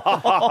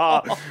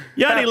reckon.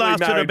 You only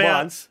lasted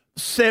about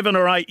 7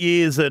 or 8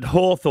 years at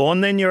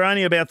Hawthorn, then you're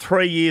only about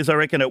 3 years, I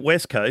reckon, at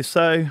West Coast.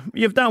 So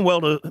you've done well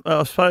to,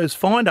 I suppose,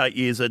 find 8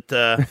 years at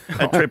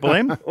Triple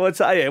M. Well,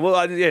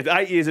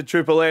 8 years at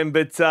Triple M,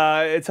 but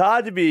it's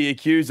hard to be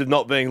accused of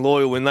not being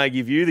loyal when they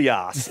give you the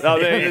arse. I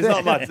mean,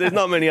 there's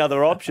not many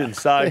other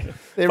options. So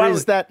there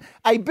is that.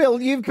 Hey,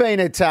 Bill, you've been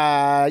at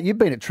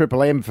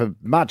Triple M for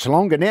much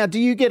longer now.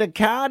 Do you get a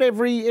card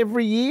every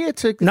year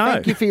to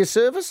thank you for your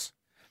service?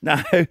 No,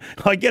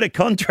 I get a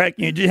contract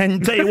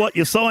and tell you what,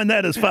 you sign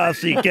that as fast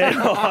as you can. You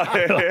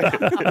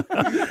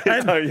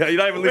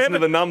don't even listen to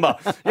the number.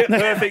 Yeah,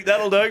 perfect,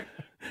 that'll do.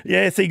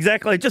 Yes,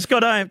 exactly. Just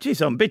got home. Jeez,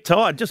 I'm a bit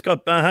tired. Just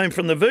got home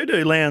from the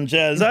Voodoo Lounge,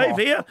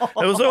 Xavier. It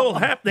was all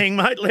happening,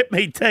 mate, let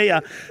me tell you.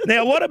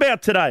 Now, what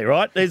about today,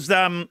 right? There's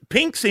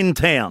Pink's in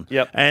town.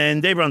 Yep.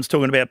 And everyone's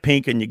talking about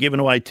Pink, and you're giving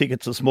away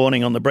tickets this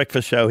morning on the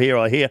breakfast show here,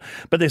 I hear.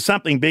 But there's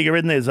something bigger,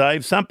 isn't there,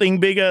 Zave? Something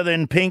bigger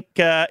than Pink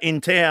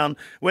in town.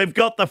 We've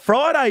got the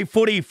Friday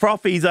footy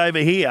frothies over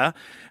here,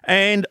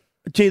 and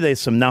gee, there's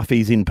some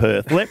nuffies in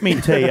Perth. Let me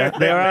tell you,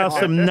 there are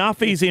some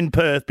nuffies in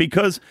Perth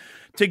because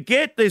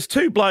there's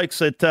two blokes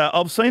that,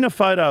 I've seen a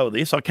photo of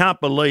this, I can't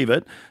believe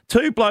it,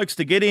 two blokes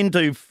to get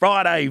into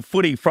Friday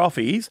footy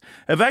frothies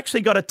have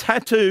actually got a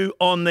tattoo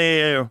on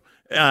their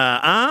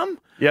arm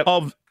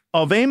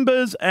of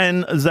Embers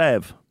and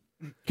Zav.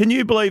 Can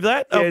you believe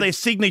that? Of their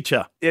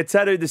signature. Yeah,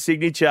 tattooed the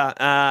signature,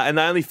 and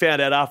they only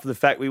found out after the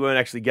fact we weren't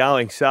actually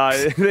going. So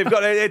they've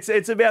got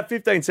it's about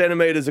 15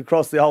 centimetres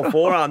across the whole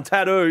forearm,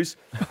 tattoos.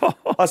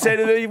 I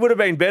said it would have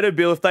been better,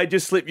 Bill, if they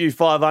just slip you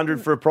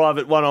 500 for a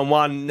private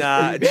one-on-one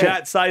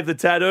chat, save the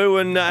tattoo,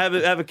 and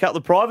have a couple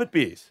of private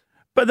beers.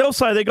 But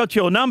also they got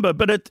your number,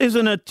 but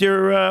isn't it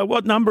your,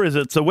 what number is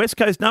it? It's a West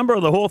Coast number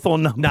or the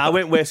Hawthorn number? No, I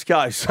went West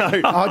Coast, so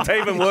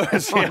even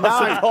worse. Yeah,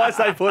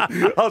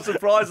 I was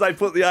surprised they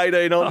put the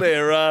 18 on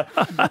there.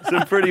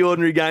 Some pretty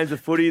ordinary games of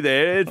footy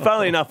there.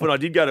 Funnily enough, when I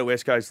did go to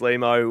West Coast,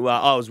 Limo,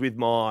 I was with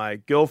my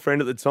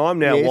girlfriend at the time,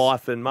 now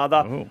wife and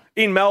mother,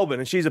 in Melbourne,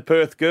 and she's a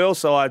Perth girl,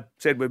 so I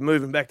said, we're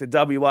moving back to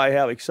WA,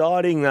 how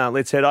exciting,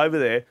 let's head over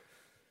there.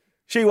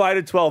 She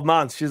waited 12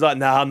 months. She's like,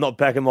 I'm not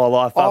backing my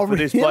life up for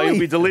this. You'll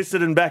be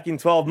delisted and back in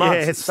 12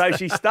 months. Yes. So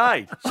she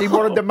stayed. She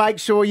wanted to make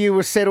sure you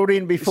were settled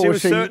in before she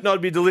was certain I'd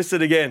be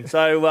delisted again.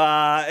 So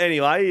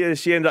anyway,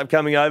 she ended up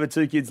coming over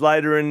 2 kids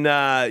later and,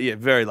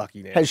 very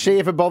lucky now. Has she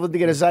ever bothered to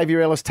get a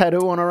Xavier Ellis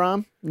tattoo on her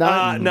arm?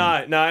 No?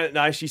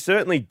 No, she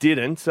certainly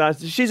didn't.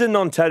 She's a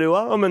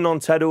non-tattooer. I'm a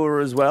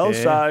non-tattooer as well.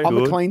 Yeah, so I'm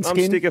a clean skin.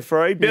 I'm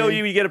sticker-free. Bill,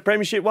 you get a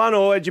premiership one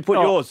or where'd you put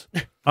yours?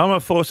 I'm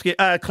a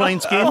clean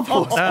skin.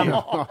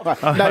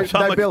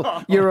 No,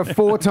 Bill, you're a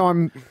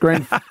 4-time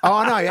grand...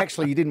 Oh, no,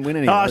 actually, you didn't win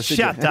any. Oh,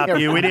 shut up,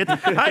 you idiot.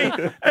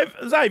 Hey,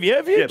 Xavier,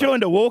 have you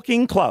joined a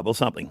walking club or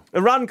something?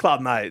 A run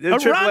club, mate. A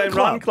Triple M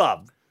run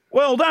club.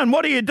 Well done.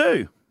 What do you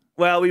do?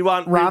 Well, we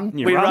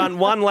run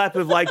one lap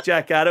of Lake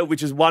Jackadder,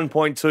 which is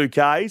 1.2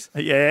 Ks.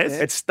 Yes.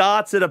 It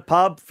starts at a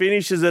pub,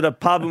 finishes at a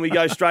pub, and we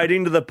go straight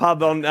into the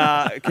pub on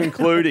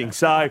concluding.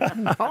 So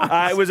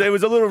it was a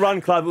little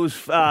run club. It was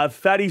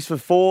Fatties for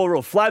 4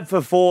 or Flab for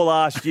 4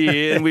 last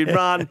year, and we'd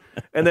run,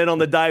 and then on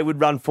the day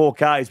we'd run 4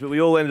 Ks. But we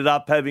all ended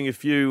up having a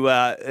few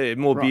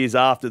more beers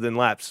after than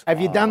laps.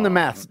 Have you done the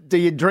maths? Do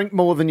you drink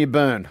more than you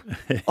burn?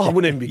 I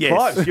wouldn't even be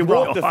close. You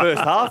walk the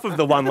first half of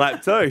the one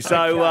lap too.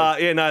 So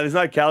there's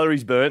no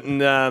calories burnt.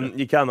 And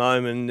you come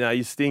home and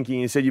you're stinking.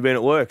 You said you've been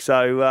at work.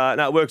 So,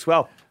 it works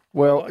well.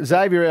 Well,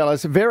 Xavier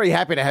Ellis, very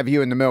happy to have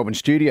you in the Melbourne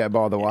studio,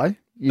 by the way.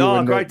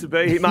 Great to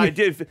be here,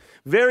 mate.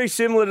 Very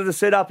similar to the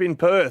setup in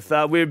Perth.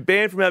 We're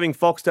banned from having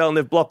Foxtel and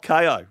they've blocked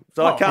KO,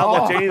 so I can't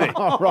watch anything.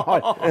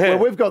 Right. Well,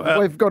 we've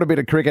got a bit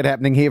of cricket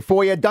happening here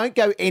for you. Don't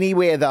go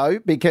anywhere, though,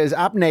 because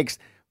up next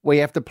we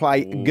have to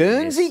play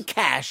Guernsey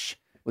Cash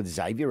with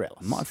Xavier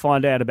Ellis. Might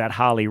find out about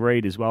Harley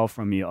Reid as well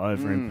from you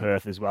over in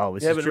Perth as well.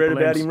 You haven't read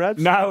about him,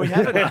 Rads? No, we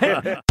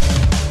haven't.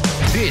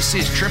 This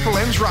is Triple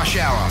M's Rush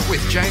Hour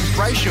with James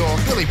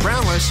Brayshaw, Billy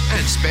Brownless,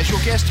 and special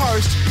guest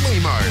host,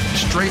 Limo.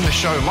 Stream the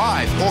show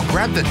live or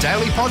grab the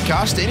daily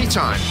podcast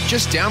anytime.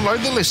 Just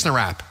download the Listener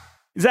app.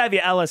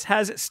 Xavier Ellis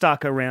has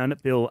stuck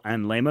around Bill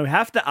and Limo.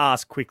 Have to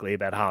ask quickly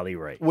about Harley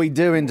Reid. We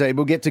do indeed.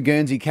 We'll get to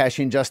Guernsey Cash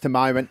in just a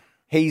moment.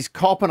 He's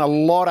copping a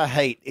lot of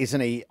heat,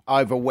 isn't he,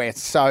 over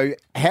West? So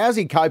how's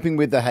he coping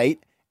with the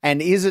heat?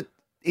 And is it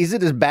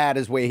as bad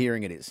as we're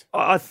hearing it is?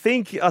 I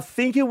think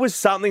it was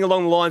something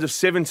along the lines of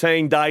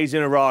 17 days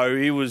in a row.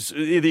 He was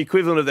the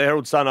equivalent of the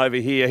Herald Sun over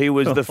here. He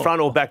was the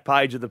front or back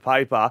page of the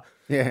paper.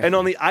 Yeah. And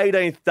on the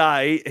 18th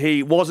day,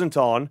 he wasn't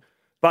on,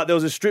 but there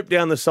was a strip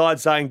down the side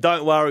saying,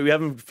 "Don't worry, we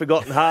haven't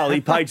forgotten Harley,"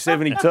 page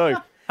 72.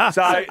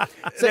 So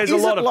there's a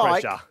lot of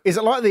pressure. Is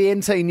it like the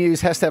NT News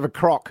has to have a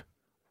croc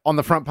on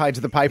the front page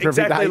of the paper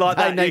Exactly every day? like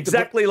that.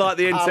 Exactly like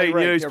the NT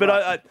News.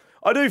 But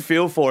I do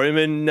feel for him,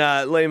 and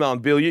Limo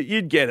and Bill,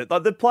 you'd get it.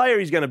 Like the player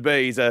he's going to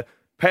be is a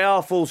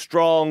powerful,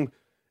 strong,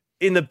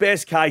 in the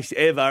best case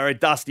ever, a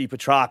Dusty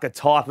Petrarca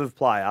type of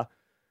player.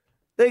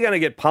 They're going to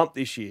get pumped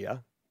this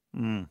year.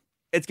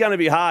 It's going to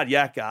be hard,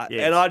 yakka.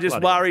 Yes, and I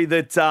just worry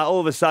that all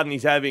of a sudden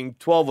he's having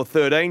 12 or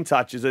 13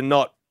 touches and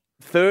not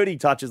 30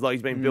 touches like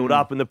he's been built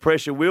up, and the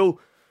pressure will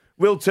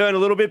turn a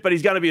little bit, but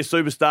he's going to be a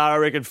superstar. I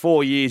reckon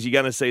 4 years you're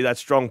going to see that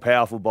strong,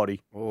 powerful body.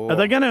 Are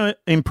they going to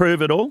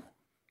improve at all,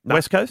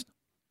 West Coast?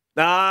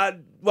 Well,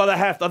 they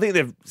have to. I think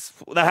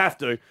they have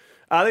to.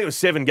 I think it was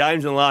 7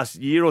 games in the last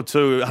year or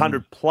two,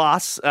 100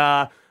 plus.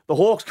 The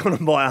Hawks got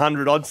them by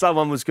 100 odd.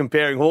 Someone was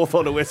comparing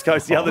Hawthorn to West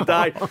Coast the other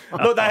day.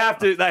 Look, they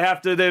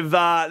have to.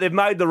 They've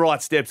made the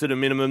right steps at a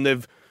minimum.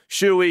 They've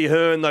Shuey,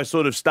 Hearn, those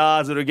sort of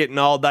stars that are getting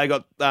old.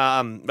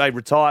 They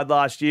retired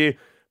last year,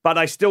 but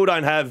they still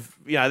don't have.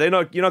 You're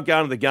not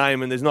going to the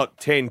game, and there's not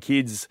 10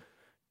 kids,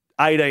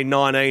 18,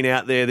 19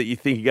 out there that you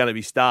think are going to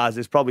be stars.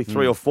 There's probably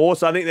 3 or 4.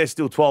 So I think there's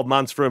still 12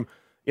 months from.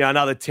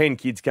 Another 10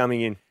 kids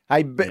coming in.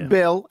 Hey,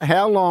 Bill,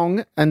 how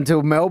long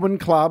until Melbourne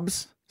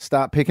clubs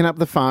start picking up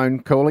the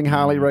phone, calling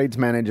Harley Reid's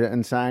manager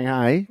and saying,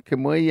 "Hey,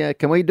 can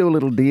we do a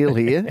little deal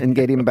here and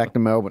get him back to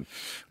Melbourne?"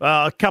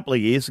 A couple of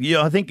years.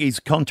 I think he's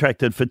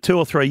contracted for 2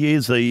 or 3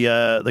 years.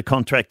 The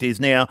contract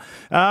is now.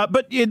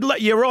 But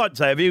you're right,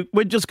 Xavier.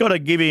 We've just got to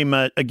give him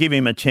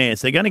a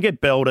chance. They're going to get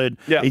belted.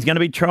 Yeah. He's going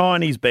to be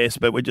trying his best,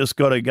 but we just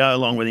got to go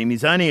along with him.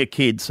 He's only a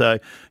kid, so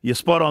you're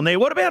spot on there.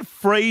 What about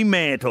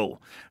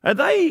Fremantle? Are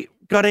they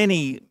got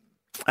any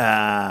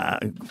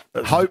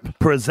hope,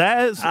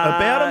 pizzazz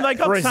about him? They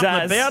got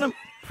something about him.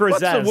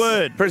 What's the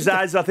word?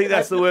 Pizzazz, I think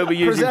that's the word we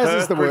use in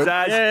Perth. Is the word.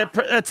 Pizzazz. Yeah,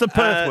 that's a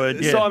Perth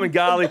word. Yeah. Simon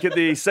Garlick at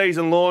the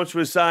season launch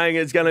was saying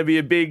it's going to be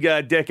a big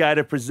decade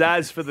of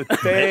pizzazz for the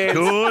fans.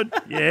 Good,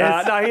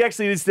 yes. No, he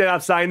actually did stand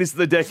up saying this is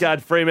the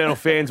decade Fremantle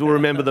fans will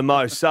remember the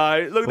most.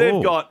 So, look,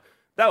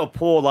 they were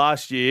poor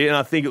last year, and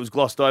I think it was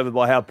glossed over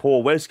by how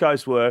poor West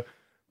Coast were.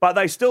 But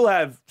they still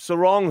have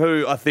Sarong,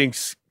 who I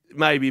think's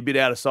maybe a bit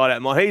out of sight, out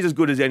of mind. He's as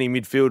good as any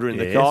midfielder in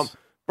the comp.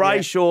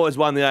 Brayshaw has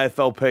won the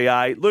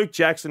AFLPA. Luke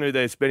Jackson, who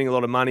they're spending a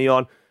lot of money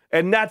on.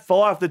 And Nat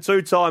Fyfe, the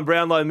 2-time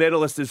Brownlow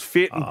medalist, is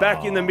fit and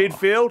back in the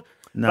midfield.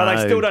 No. But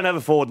they still don't have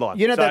a forward line.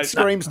 That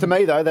screams to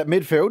me, though, that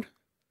midfield.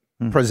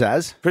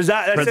 Pizzazz.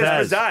 That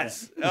says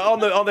pizzazz. On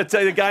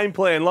the game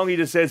plan, Longy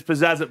just says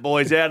pizzazz it,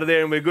 boys, out of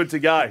there and we're good to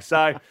go.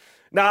 So...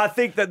 No, I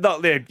think that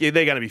they're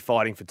going to be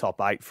fighting for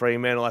top 8,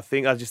 Fremantle, I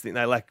think. I just think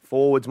they lack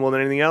forwards more than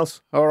anything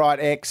else. All right,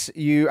 X,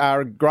 you are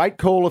a great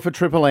caller for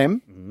Triple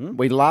M.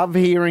 We love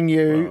hearing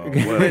you.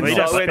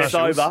 We're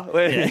sober.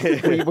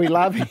 We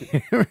love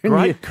hearing you.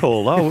 Great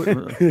caller.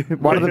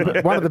 One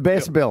of the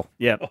best, Bill.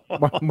 Yeah.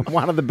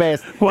 One of the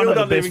best. One Bill of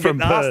the doesn't best even from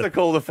get asked Perth. to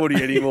call the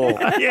footy anymore.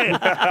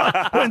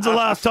 Yeah. When's the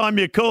last time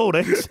you called,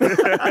 X?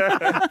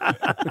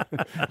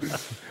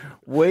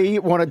 We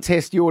want to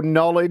test your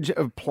knowledge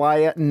of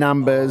player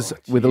numbers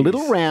with a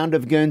little round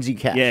of Guernsey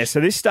Cash. Yeah, so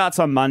this starts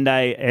on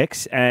Monday,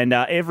 X, and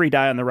every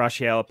day on the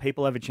rush hour,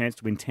 people have a chance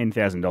to win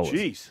 $10,000.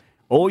 Jeez.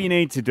 All you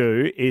need to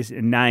do is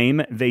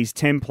name these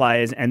 10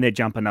 players and their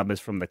jumper numbers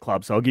from the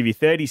club. So I'll give you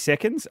 30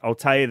 seconds. I'll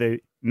tell you the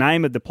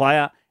name of the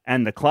player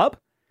and the club.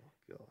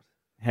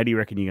 How do you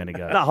reckon you're going to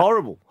go? No,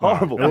 horrible.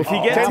 Well, if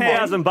you get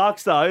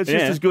 $10,000 though, it's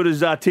just as good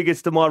as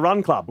tickets to my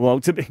run club. Well,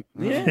 it's a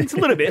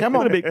little bit, a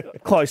little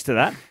bit close to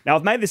that. Now,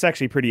 I've made this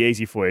actually pretty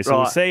easy for you, so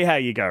we'll see how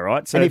you go,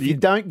 right? So and if you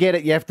don't get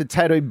it, you have to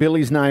tattoo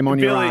Billy's name on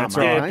your arm.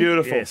 Yeah, right?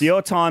 beautiful. Yes.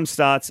 Your time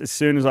starts as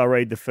soon as I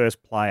read the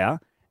first player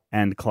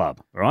and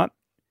club, all right?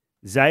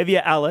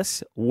 Xavier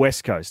Ellis,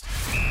 West Coast.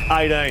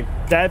 18.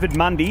 David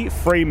Mundy,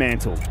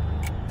 Fremantle.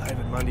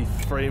 David Mundy,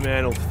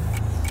 Fremantle.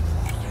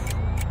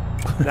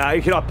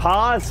 No, can I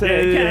pass?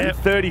 Yeah, you can.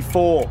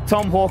 34.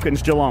 Tom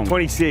Hawkins, Geelong.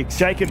 26.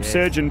 Jacob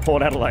Surgeon,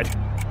 Port Adelaide.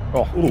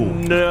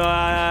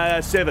 No,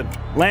 7.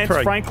 Lance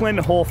 3. Franklin,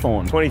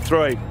 Hawthorn.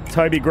 23.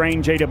 Toby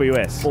Green,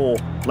 GWS. 4.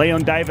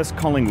 Leon Davis,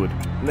 Collingwood.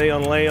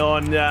 Leon. 1.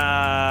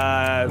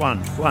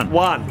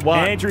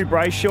 Andrew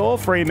Brayshaw,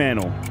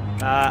 Fremantle.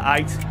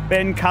 8.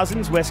 Ben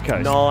Cousins, West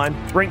Coast.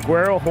 9. Brent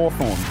Guerrero,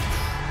 Hawthorn.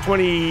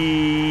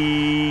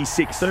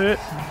 26.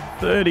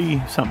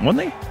 30 something,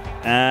 wasn't he?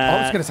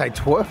 I was going to say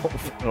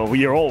 12. Well,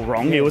 you're all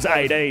wrong. It was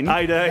 18.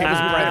 18. That was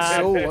Brad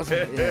Sewell,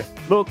 wasn't it? Yeah.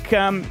 Look,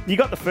 you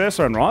got the first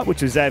one right,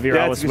 which was Xavier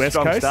Yeah, Ellis, it's a West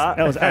strong Coast. start.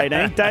 That was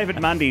 18.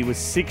 David Mundy was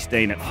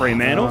 16 at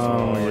Fremantle.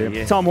 Oh,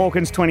 yeah. Tom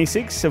Hawkins,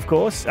 26, of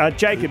course.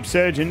 Jacob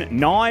Surgeon,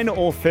 9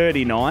 or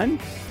 39.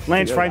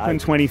 Lance Yeah, Franklin,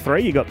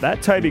 23. You got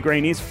that. Toby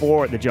Green is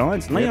 4 at the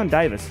Giants. Leon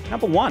Davis,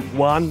 number 1.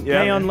 1.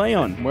 Yeah.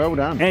 Leon. Well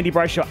done. Andy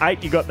Brayshaw,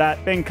 8. You got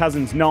that. Ben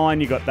Cousins,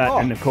 9. You got that. Oh.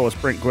 And, of course,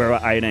 Brent Guerrero,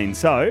 18.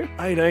 So,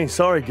 18.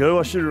 Sorry, Goo.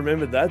 I should have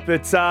remembered that.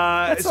 But so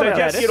not just bad,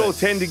 get is all it?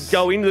 10 to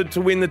go in to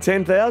win the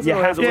 10,000. you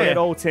or have to how's it get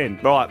work? all 10.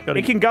 Right.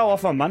 It can go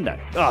off on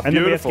Monday. Oh, and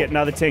then we have to beautiful. get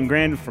another 10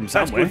 grand from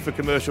That's somewhere. good for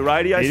commercial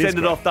radio. It is Send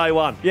it great. off day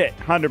 1. Yeah,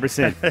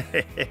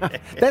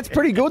 100%. That's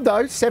pretty good,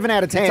 though. 7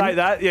 out of 10. Take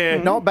that,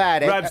 yeah. Not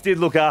bad. Rabs did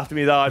look after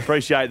me, though. I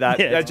appreciate that.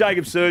 Yeah.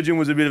 Jacob Surgeon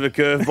was a bit of a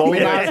curveball.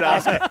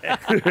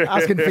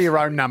 Asking for your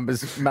own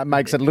numbers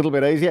makes it a little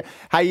bit easier.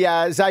 Hey,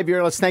 Xavier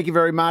Ellis, thank you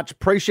very much.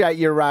 Appreciate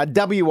your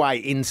WA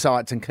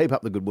insights and keep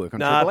up the good work on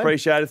No, Triple M.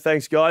 appreciate it.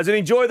 Thanks, guys. And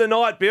enjoy the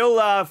night,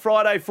 Bill.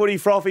 Friday footy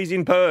frothies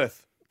in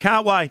Perth.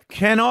 Can't wait.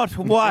 Cannot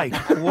wait.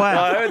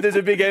 Wow. I heard there's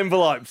a big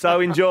envelope,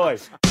 so enjoy.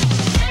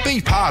 Be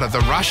part of the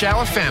Rush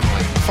Hour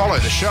family. Follow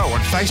the show on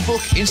Facebook,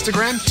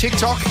 Instagram,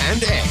 TikTok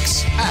and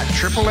X at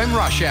Triple M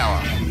Rush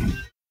Hour.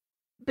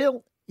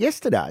 Bill,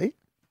 yesterday,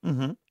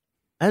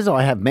 as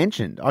I have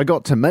mentioned, I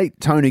got to meet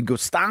Tony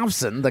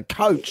Gustafsson, the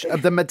coach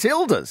of the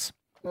Matildas.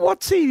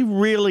 What's he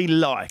really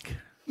like?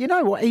 You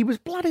know what? He was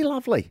bloody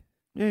lovely.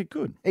 Yeah,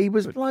 good. He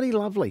was bloody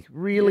lovely.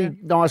 Really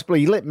nice. But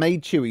he let me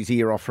chew his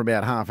ear off for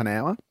about half an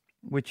hour.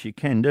 Which you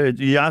can do.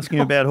 You asking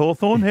him about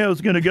Hawthorn? How's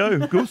it going to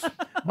go, Gus?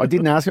 I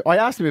didn't ask him. I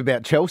asked him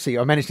about Chelsea.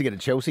 I managed to get a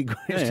Chelsea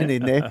question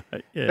in there.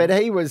 Yeah. But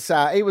he was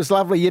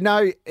lovely. You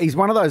know, he's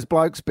one of those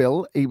blokes,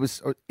 Bill. He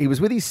was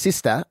with his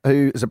sister,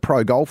 who is a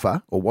pro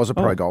golfer, or was a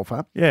pro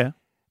golfer. Yeah.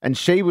 And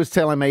she was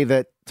telling me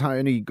that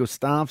Tony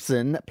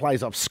Gustafsson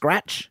plays off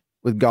scratch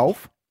with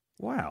golf.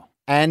 Wow.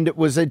 And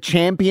was a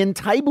champion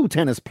table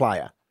tennis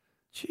player.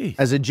 Jeez.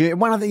 As a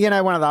one of those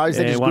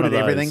that just one good of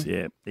at those, everything.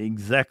 Yeah,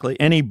 exactly.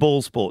 Any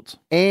ball sports.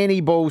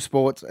 Any ball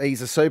sports,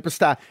 he's a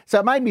superstar. So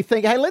it made me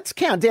think, hey, let's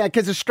count down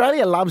because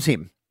Australia loves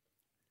him.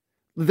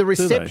 The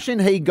reception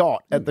he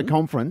got at the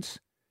conference,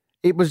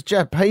 it was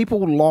just people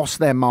lost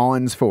their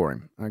minds for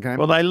him. Okay.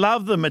 Well, they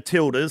love the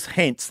Matildas,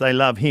 hence they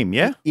love him,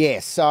 yeah?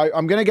 Yes. So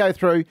I'm going to go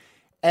through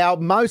our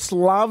most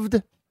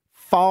loved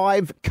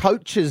 5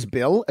 coaches,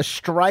 Bill.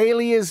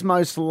 Australia's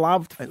most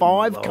loved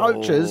 5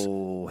 coaches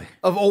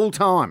of all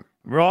time.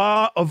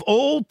 Right, of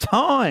all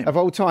time. Of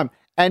all time.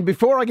 And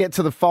before I get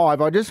to the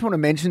 5, I just want to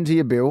mention to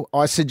you, Bill,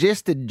 I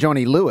suggested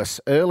Johnny Lewis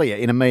earlier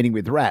in a meeting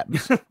with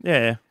Rabs.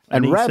 Yeah.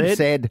 And he Rabs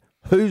said,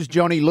 who's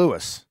Johnny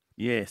Lewis?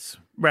 Yes.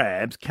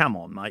 Rabs, come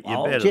on, mate.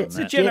 You're better It's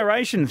than a that.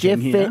 generation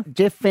thing here.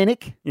 Jeff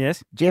Fennick.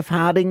 Yes. Jeff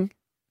Harding.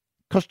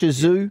 Costa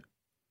Zoo.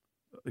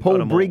 Got Paul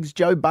 'em all. Briggs.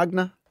 Joe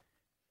Bugner.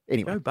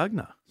 Anyway. Joe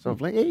Bugner. So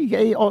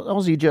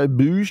Aussie Joe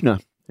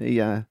Boojner.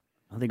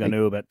 I think I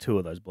knew about 2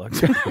 of those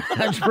blokes.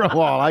 That's for a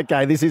while.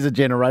 Okay, this is a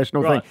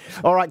generational Right.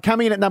 thing. All right,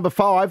 coming in at number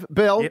 5,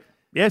 Bill. Yep.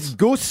 Yes.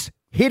 Gus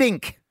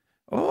Hiddink.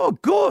 Oh,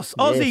 Gus.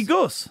 Aussie Yes.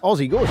 Gus.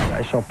 Aussie Gus.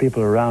 I saw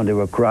people around, they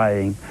were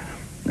crying.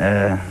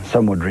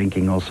 Some were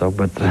drinking also,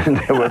 but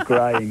they were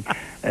crying.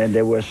 And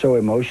they were so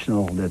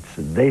emotional that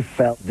they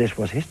felt this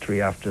was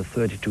history after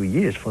 32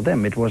 years for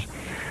them. It was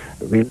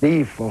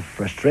relief of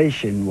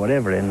frustration,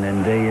 whatever,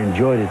 and they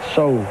enjoyed it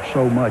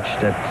so much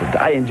that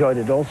I enjoyed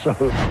it also.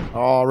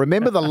 Oh,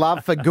 remember the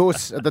love for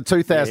Gus at the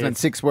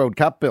 2006 World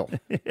Cup, Bill?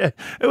 Yeah,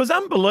 it was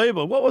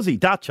unbelievable. What was he?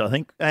 Dutch, I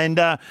think. And,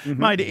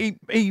 mate,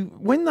 he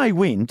when they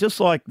win,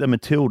 just like the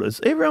Matildas,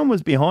 everyone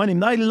was behind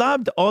him. They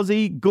loved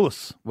Aussie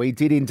Gus. We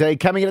did indeed.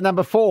 Coming in at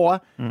number 4,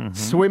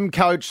 swim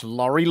coach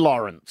Laurie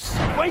Lawrence.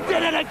 We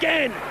did it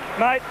again,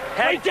 mate.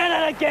 We did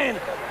it again.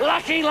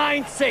 Lucky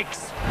lane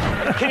 6.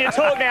 Can you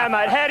talk now,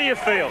 mate? How do you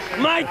feel?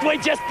 Mate, we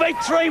just beat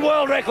 3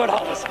 world record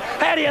holders.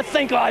 How do you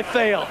think I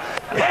feel?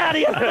 How do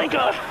you think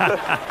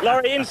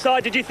Laurie,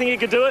 inside, did you think you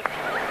could do it?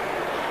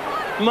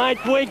 Mate,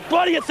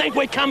 what do you think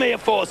we come here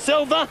for?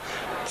 Silver?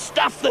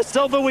 Stuff the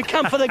silver, we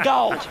come for the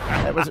gold.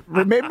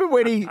 Remember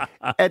when he,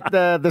 at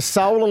the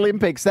Seoul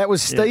Olympics, that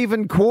was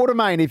Stephen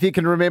Quartermain, if you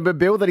can remember,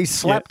 Bill, that he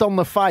slapped on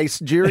the face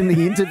during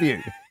the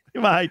interview.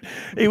 Mate,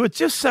 he was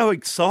just so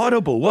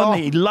excitable, wasn't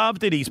he? He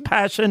loved it, his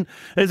passion.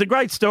 There's a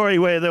great story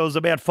where there was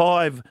about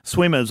 5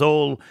 swimmers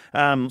all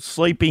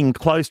sleeping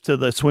close to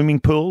the swimming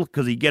pool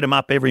because he'd get them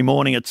up every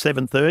morning at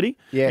 7:30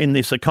 in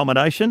this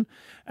accommodation.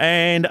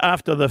 And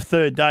after the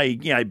third day,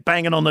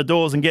 banging on the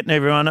doors and getting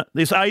everyone,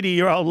 this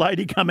 80-year-old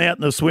lady come out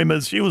in the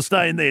swimmers. She was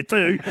staying there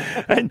too.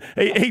 And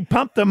he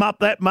pumped them up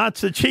that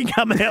much that she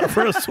come out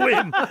for a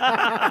swim.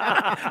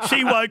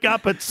 She woke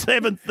up at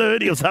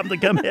 7:30 or something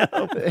to come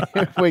out.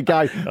 There we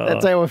go.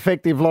 That's how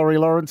effective Laurie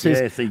Lawrence is.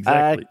 Yes,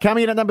 exactly.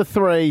 Coming in at number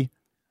 3,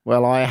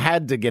 well, I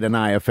had to get an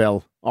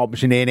AFL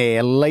option in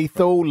here.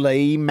 Lethal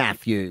Lee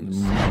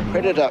Matthews.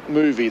 Predator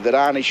movie that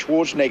Arnie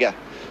Schwarzenegger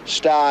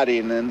starred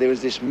in, and there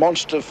was this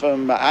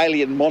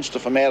alien monster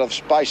from out of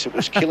space that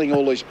was killing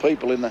all these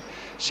people in the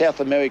South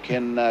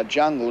American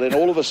jungle, and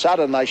all of a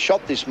sudden they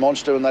shot this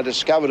monster and they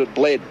discovered it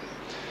bled.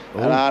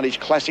 And Arnie's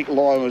classic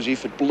line was,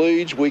 "If it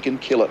bleeds, we can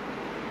kill it."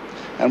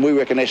 And we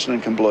reckon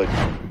Essendon can bleed.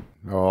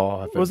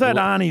 Was that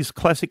Arnie's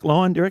classic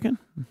line, do you reckon?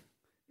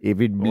 If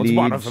it bleeds,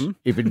 one of them.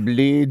 If it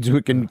bleeds,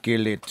 we can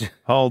kill it.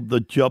 Hold the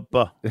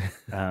chopper.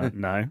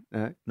 No.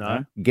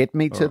 Get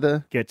me to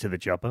the... Get to the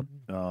chopper.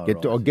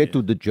 Get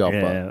to the chopper.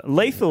 Yeah.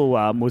 Lethal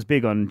was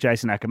big on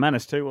Jason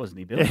Ackermanis too, wasn't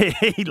he, Bill?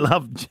 He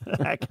loved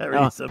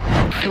Ackerism.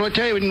 Can I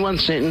tell you in one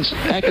sentence,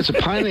 Acker's a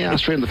pain in the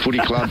arse around the footy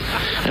club,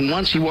 and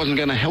once he wasn't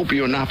going to help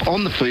you enough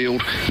on the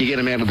field, you get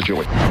him out of the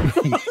joint.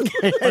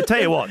 I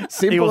tell you what,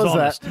 Simple he was as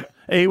honest. that.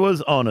 He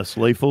was honest,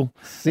 Lethal.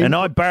 And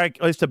I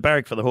used to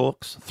barrack for the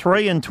Hawks.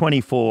 3 and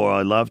 24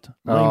 I loved.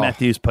 Lee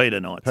Matthews, Peter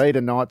Knights. Peter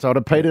Knights. I had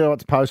a Peter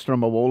Knights poster on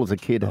my wall as a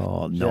kid.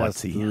 Oh,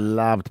 Just Knightsy.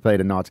 loved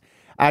Peter Knights.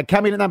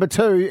 Coming at number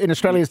 2 in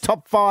Australia's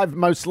top 5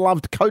 most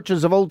loved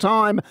coaches of all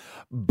time,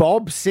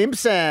 Bob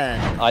Simpson.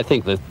 I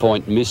think the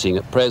point missing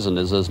at present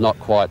is there's not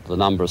quite the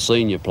number of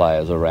senior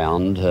players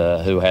around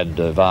who had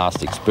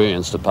vast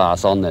experience to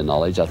pass on their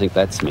knowledge. I think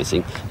that's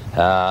missing.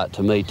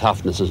 To me,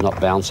 toughness is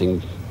not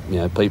bouncing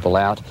people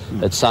out.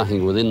 It's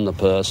something within the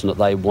person that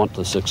they want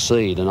to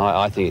succeed, and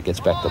I think it gets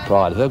back to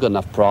pride. If they've got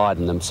enough pride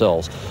in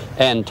themselves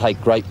and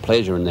take great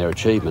pleasure in their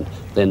achievement,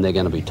 then they're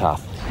going to be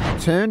tough.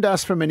 Turned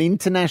us from an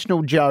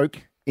international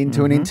joke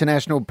into an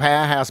international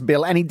powerhouse,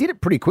 Bill, and he did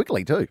it pretty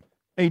quickly too.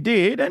 He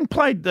did, and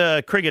played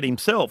cricket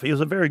himself. He was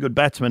a very good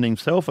batsman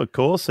himself, of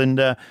course, and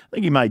I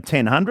think he made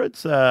 10 hundreds.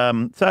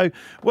 So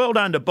well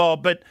done to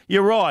Bob. But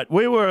you're right,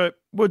 we're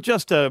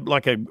just a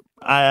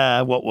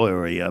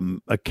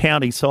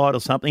county side or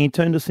something. He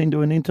turned us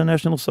into an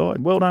international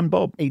side. Well done,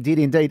 Bob. He did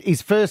indeed.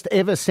 His first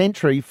ever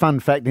century, fun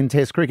fact, in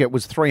Test cricket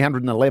was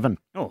 311.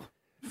 Oh,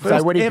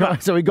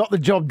 so he got the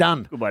job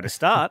done. Good way to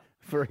start.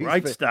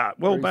 Great start.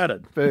 Well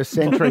batted. First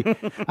century.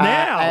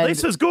 Now,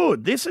 this is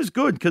good. This is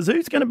good because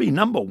who's going to be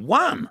number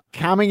 1?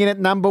 Coming in at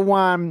number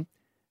 1,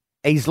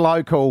 he's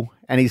local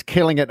and he's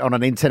killing it on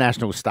an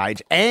international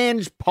stage.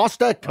 Ange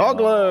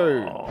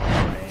Postecoglou.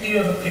 Do you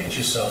ever picture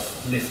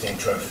yourself lifting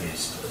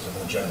trophies? As a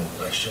more general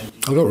question.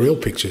 I've got real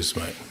pictures,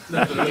 mate.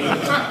 So good.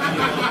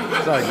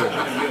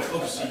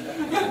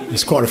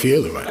 There's quite a few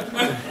of them, mate.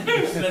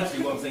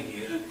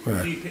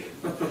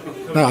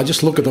 No, I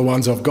just look at the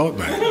ones I've got,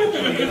 mate.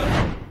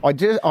 I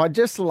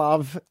just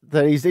love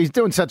that he's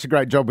doing such a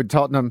great job with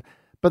Tottenham,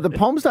 but the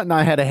Poms don't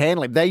know how to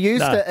handle him. They're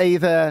used to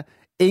either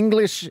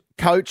English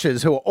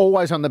coaches who are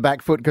always on the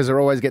back foot because they're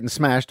always getting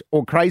smashed,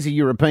 or crazy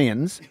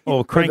Europeans.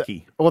 Or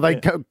cranky. Or they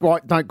don't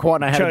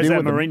quite know how to deal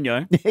with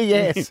Mourinho. them.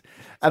 Yes.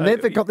 And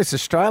then they've got this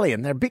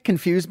Australian. They're a bit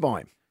confused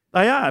by him.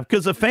 They are,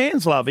 because the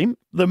fans love him.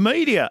 The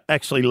media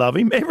actually love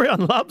him.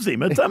 Everyone loves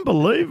him. It's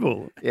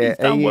unbelievable. Yeah, he's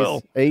done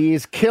well. He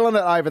is killing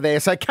it over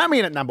there. So coming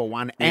in at number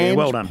 1, Ange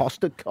well done.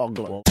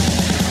 Postecoglou.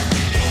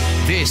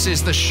 This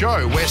is the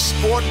show where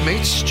sport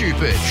meets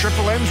stupid.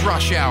 Triple M's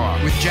Rush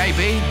Hour with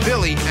JB,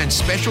 Billy, and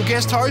special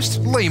guest host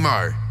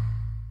Limo.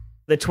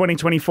 The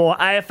 2024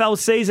 AFL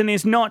season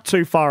is not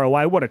too far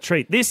away. What a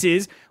treat this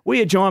is.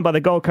 We are joined by the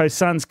Gold Coast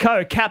Suns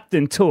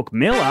co-captain Touk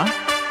Miller.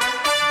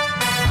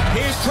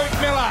 Here's Touk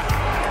Miller,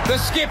 the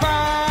skipper,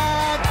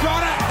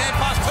 got it. There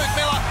past Touk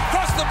Miller,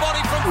 cross the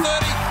body from 30,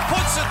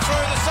 puts it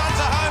through. The Suns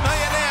are home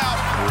here now.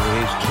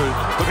 Here's Touk.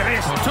 Look at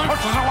this. Touk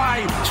pushes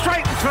away,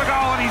 straight into the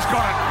goal, and he's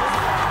got it.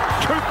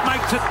 Touk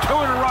makes it 2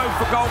 in a row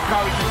for Gold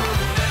Coast.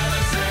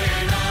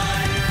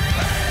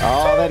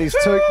 Oh, that is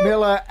Touk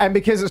Miller. And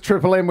because it's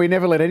Triple M, we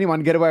never let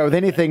anyone get away with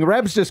anything.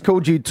 Rabs just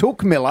called you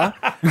Touk Miller.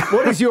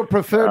 What is your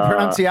preferred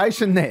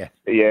pronunciation there?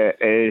 Yeah,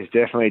 it is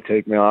definitely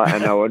Touk Miller,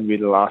 and that wouldn't be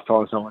the last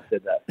time someone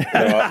said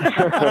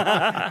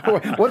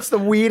that. What's the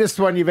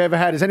weirdest one you've ever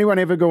had? Has anyone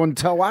ever gone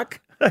Touk?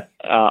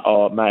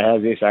 Oh, mate,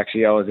 how's this?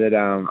 Actually, I was at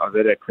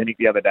a clinic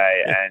the other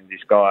day, and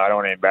this guy, I don't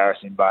want to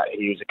embarrass him, but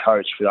he was a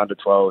coach for the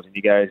under-12s, and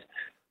he goes,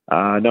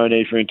 no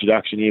need for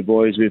introduction here,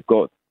 boys. We've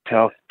got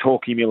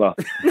Talkie Miller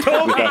with us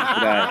today.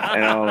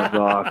 And I was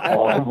like,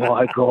 oh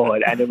my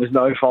God. And there was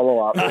no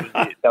follow-up.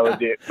 That was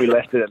it. We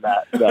left it at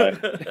that. So,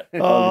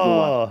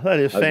 that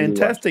is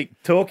fantastic,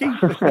 Talkie.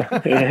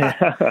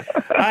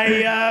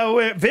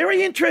 A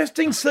very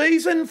interesting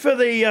season for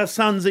the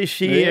Suns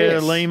this year,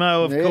 Yes.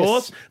 Limo, of Yes.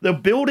 course. The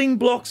building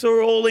blocks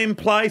are all in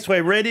place.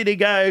 We're ready to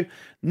go.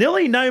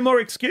 Nearly no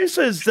more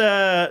excuses,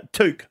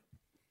 Touk.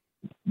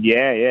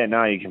 Yeah,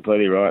 no, you're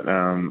completely right.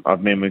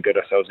 We've got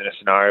ourselves in a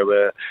scenario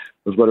where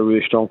we've got a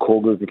really strong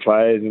core group of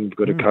players and we've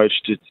got a coach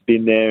that's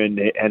been there and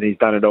he's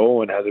done it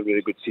all and has a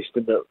really good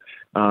system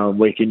that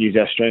we can use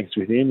our strengths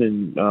within.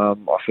 And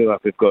I feel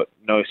like we've got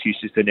no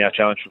excuses to now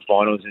challenge for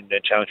finals and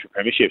then challenge for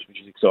premierships,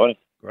 which is exciting.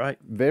 Great.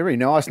 Very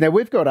nice. Now,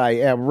 we've got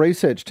our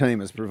research team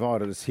has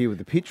provided us here with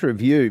a picture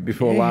of you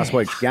before last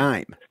week's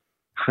game.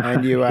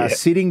 And you are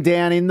sitting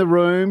down in the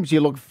rooms.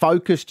 You look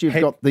focused. You've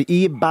got the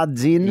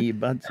earbuds in.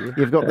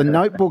 You've got the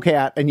notebook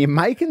out, and you're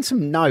making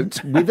some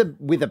notes with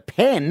a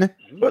pen.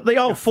 But the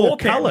old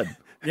four-coloured.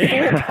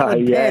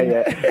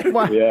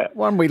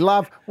 One we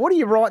love. What are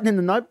you writing in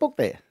the notebook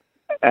there?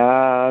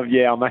 I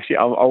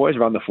always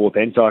run the 4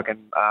 pen so I can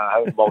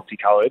have it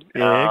multicoloured.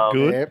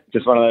 Good.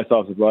 Just one of those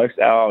types of blokes.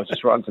 I was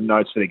just writing some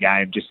notes for the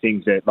game, just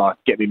things that like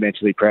get me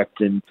mentally prepped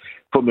and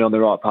put me on the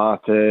right path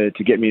to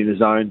get me in the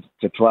zone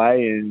to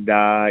play. And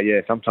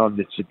sometimes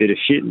it's a bit of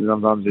shit and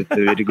sometimes it's a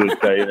bit of good.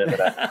 So you never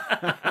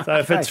know. So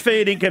if it's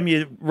fair income,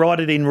 you write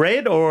it in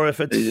red, or if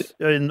it's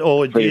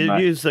or do you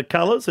use the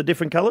colours, the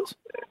different colours?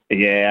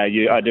 Yeah,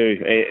 I do.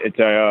 It's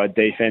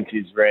defense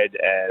is red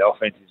and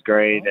offense is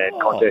green and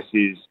contest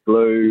is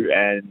blue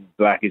and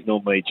black is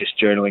normally just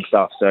journaling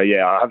stuff. So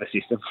yeah, I have a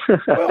system.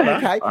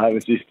 Okay. I have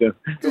a system.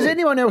 Does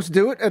anyone else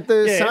do it at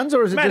the Suns,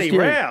 or is it Matty just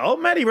you? Rao?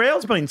 Matty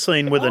Rao's been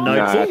seen with a No,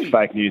 notebook. that's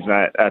fake news,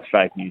 mate. That's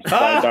fake news.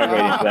 Don't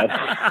read into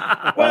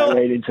that. Don't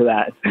read into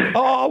that.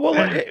 Oh, well,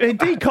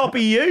 did he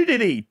copy you,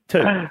 did he, too?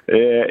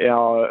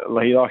 Yeah,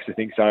 he likes to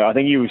think so. I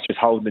think he was just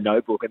holding the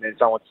notebook and then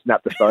someone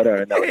snapped the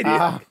photo and that was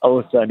it. All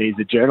of a sudden he's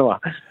a journaler.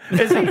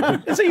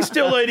 Is he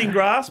still eating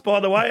grass, by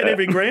the way, at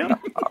every ground?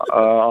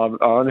 I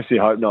honestly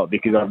hope not,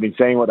 because I've been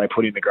seeing what they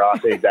put in the grass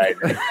these days.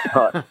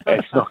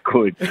 It's not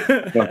good.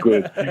 It's not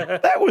good.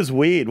 That was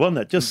weird, wasn't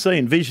it? Just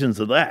seeing visions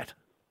of that.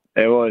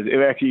 It was.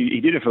 Actually,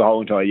 he did it for the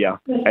whole entire year.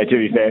 And to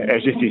be fair, it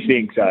was just his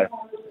thing, so...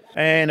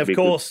 And, of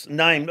course,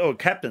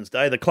 Captain's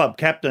Day, the club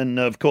captain,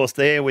 of course,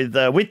 there with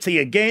Witsy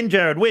again,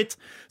 Jared Witz.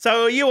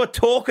 So are you a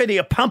talker? Do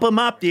you pump him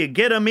up? Do you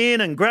get him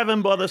in and grab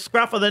him by the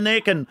scruff of the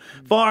neck and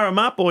fire him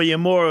up? Or are you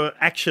more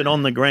action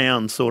on the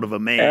ground sort of a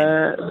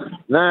man?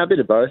 No, a bit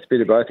of both,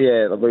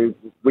 yeah. Witsy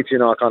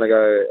and I kind of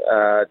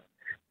go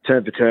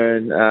turn for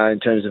turn in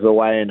terms of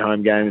away and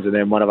home games, and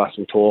then one of us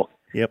will talk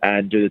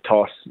and do the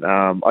toss.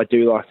 I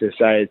do like to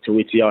say to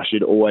Witsy I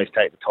should always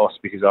take the toss,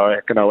 because I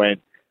reckon I went,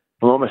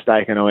 if I'm not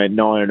mistaken, I went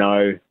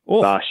 9-0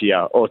 last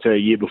year, or to a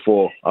year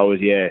before. I was,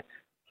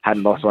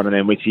 hadn't lost one, and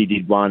then Witsy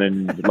did one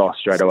and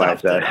lost straight away.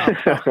 So,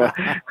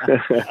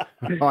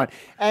 Right.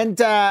 And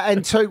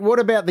Touk, what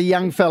about the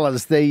young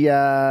fellas,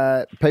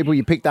 the people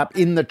you picked up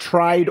in the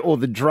trade or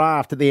the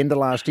draft at the end of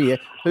last year?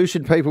 Who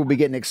should people be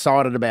getting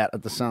excited about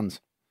at the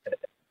Suns?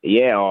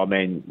 Yeah, I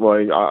mean,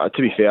 to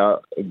be fair,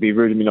 it'd be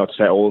rude of me not to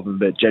say all of them,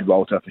 but Jed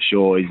Walter for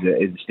sure is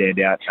a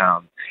standout.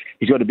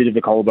 He's got a bit of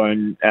a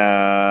collarbone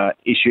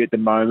issue at the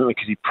moment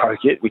because he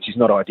broke it, which is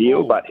not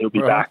ideal, but he'll be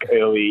back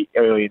early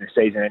in the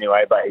season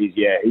anyway. But his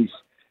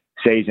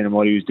season and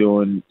what he was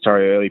doing,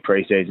 early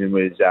pre-season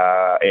was,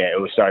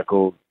 it was so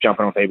cool,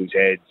 jumping on people's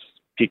heads,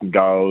 kicking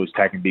goals,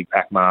 taking big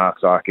pack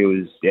marks. It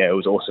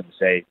was awesome to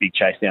see, big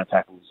chase down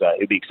tackles.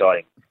 He'll be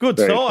exciting. Good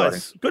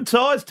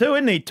size too,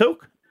 isn't he,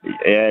 Touk?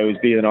 Yeah, it was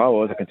bigger than I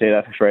was. I can tell you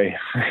that for free.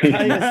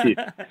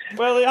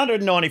 Well, the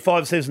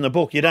 195 says in the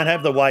book you don't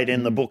have the weight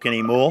in the book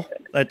anymore.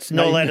 That's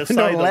not allowed to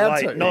say the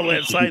weight. Not allowed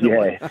to say the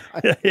weight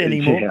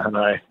anymore. Yeah, I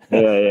know.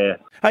 Yeah.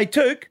 Hey,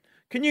 Touk,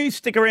 can you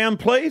stick around,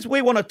 please?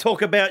 We want to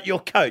talk about your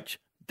coach,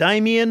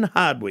 Damien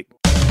Hardwick.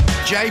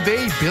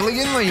 JB, Billy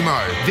and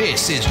Limo.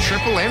 This is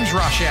Triple M's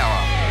Rush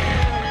Hour.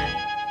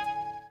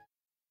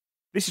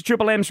 This is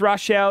Triple M's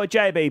Rush Hour,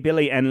 JB,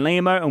 Billy and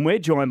Limo, and we're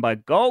joined by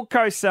Gold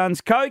Coast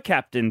Suns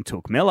co-captain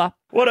Touk Miller.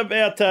 What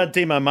about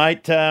Dimmer,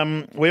 mate?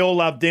 We all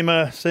love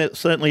Dimmer,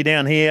 certainly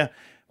down here.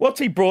 What's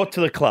he brought to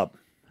the club?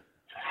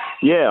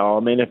 Yeah, I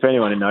mean, if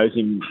anyone knows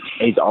him,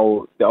 he's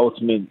the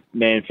ultimate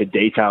man for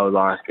detail.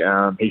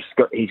 He's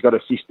got a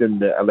system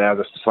that allows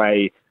us to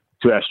play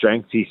to our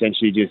strengths. He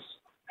essentially just,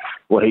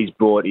 what he's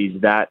brought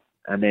is that,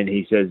 and then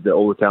he says that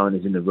all the talent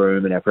is in the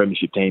room and our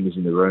premiership team is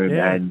in the room,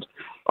 and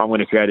I'm going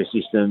to create a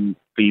system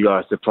for you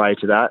guys to play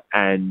to that,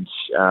 and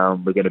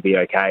we're going to be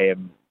okay,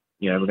 and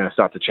we're going to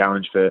start to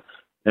challenge for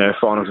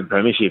finals and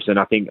premierships. And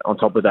I think on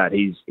top of that,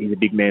 he's a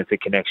big man for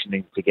connection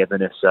and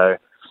togetherness. So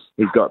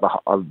he's got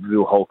a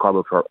real whole club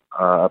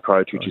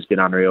approach, which has been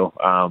unreal.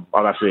 I've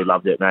absolutely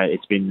loved it, mate.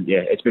 It's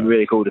been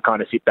really cool to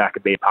kind of sit back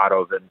and be a part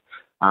of, and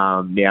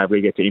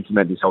we get to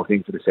implement this whole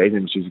thing for the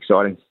season, which is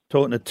exciting.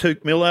 Talking to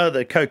Touk Miller,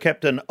 the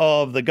co-captain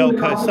of the Gold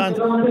Coast Suns,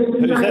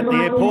 who's at the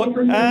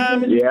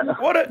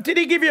airport. Did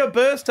he give you a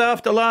burst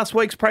after last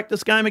week's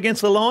practice game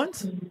against the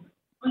Lions?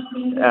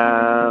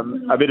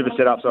 A bit of a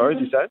setup, sorry,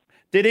 did you say?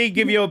 Did he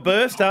give you a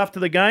burst after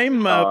the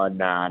game? No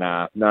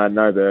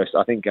burst.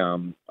 I think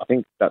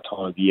that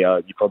time of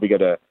year you probably got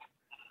to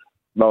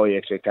lower your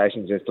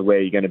expectations as to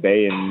where you're going to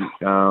be,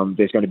 and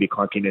there's going to be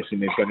clunkiness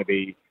and there's going to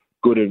be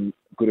good and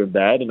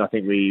bad. And I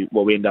think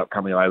what we ended up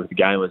coming away with the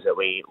game was that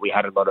we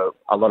had a lot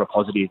of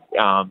positive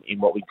in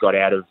what we got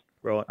out of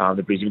Right.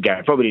 the Brisbane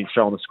game. Probably didn't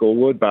show on the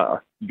scoreboard,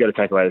 but you got to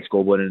take away the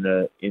scoreboard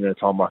in a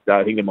time like that.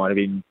 I think there might have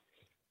been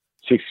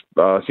 6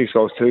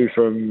 goals too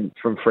from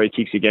free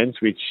kicks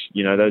against, which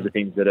those are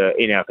things that are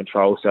in our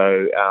control.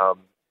 So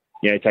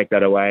take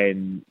that away,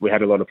 and we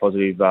had a lot of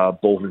positive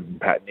ball movement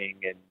and patterning,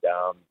 and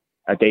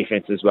our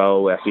defence as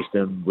well. Our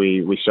system,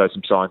 we showed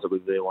some signs that we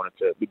really wanted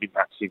to. We've been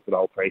practicing for the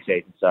whole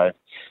pre-season, so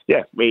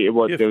yeah, there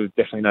was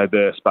definitely no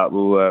burst, but we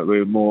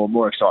were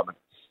more excitement.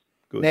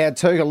 Good. Now,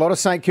 Touk, a lot of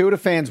St Kilda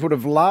fans would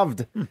have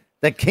loved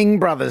the King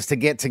brothers to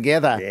get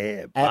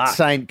together at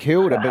St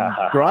Kilda,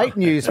 but great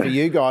news for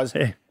you guys.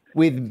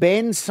 With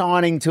Ben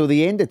signing till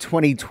the end of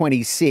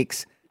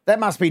 2026, that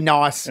must be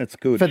nice. That's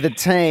good for the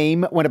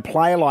team when a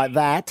player like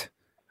that,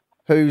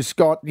 who's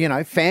got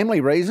family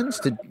reasons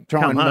to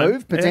try Come and home.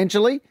 move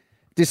potentially,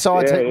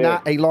 decides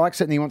that he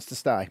likes it and he wants to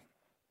stay.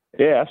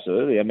 Yeah,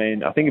 absolutely. I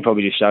mean, I think it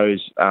probably just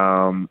shows,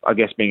 I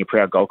guess, being a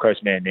proud Gold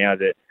Coast man now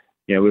that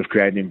we've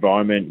created an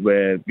environment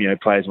where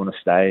players want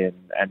to stay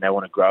and they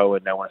want to grow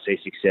and they want to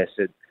see success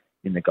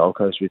in the Gold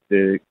Coast with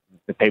the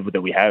people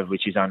that we have,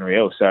 which is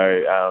unreal. So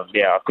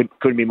I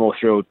couldn't be more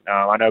thrilled.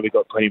 I know we've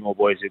got plenty more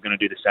boys who are going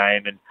to do the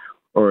same and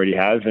already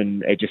have,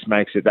 and it just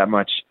makes it that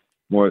much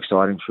more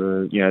exciting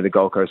for the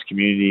Gold Coast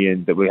community,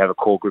 and that we have a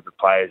core group of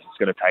players that's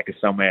going to take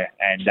us somewhere.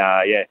 And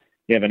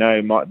you never know,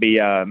 it might be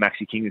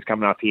Maxi King is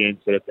coming up here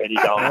instead of Penny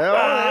Dom.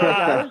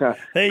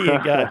 There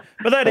you go.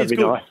 But that is good.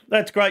 Nice.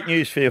 That's great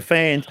news for your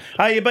fans.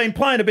 You've been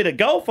playing a bit of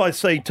golf, I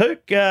see,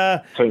 Touk.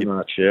 Too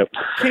much, yep.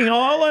 King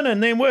Island,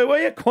 and then where were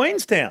you?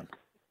 Queenstown.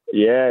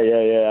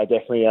 Yeah. I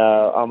definitely,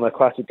 I'm a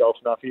classic golf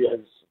nuffy,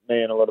 as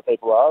me and a lot of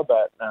people are.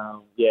 But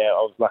I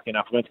was lucky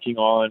enough. I went to King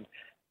Island.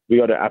 We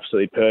got it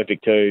absolutely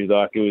perfect too.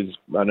 Like, it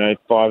was,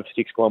 5 to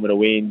 6 kilometre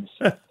winds.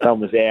 Sun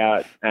was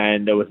out,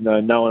 and there was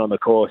no one on the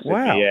course.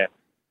 Wow. And,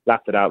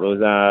 lapped it up. It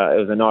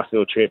was a nice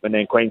little trip. And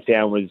then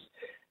Queenstown was,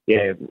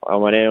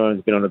 when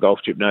anyone's been on a golf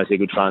trip knows they're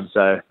good fun.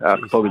 So I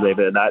could probably leave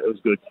it at that. It was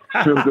good.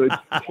 Real good.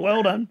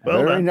 Well done.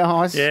 Very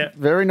nice. Yeah.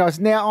 Very nice.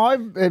 Now,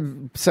 I've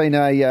seen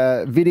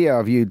a video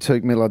of you,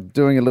 Touk Miller,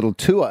 doing a little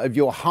tour of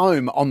your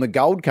home on the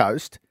Gold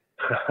Coast.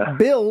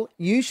 Bill,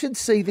 you should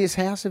see this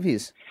house of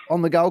his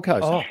on the Gold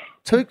Coast. Oh.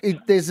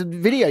 Touk, there's a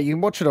video. You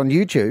can watch it on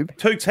YouTube.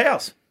 Touk's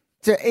house.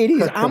 It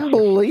is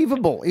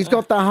unbelievable. He's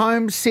got the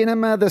home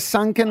cinema, the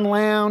sunken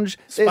lounge,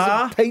 Spa.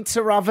 There's a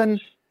pizza oven.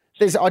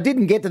 I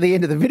didn't get to the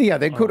end of the video.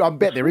 I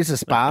bet there is a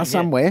spa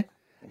somewhere.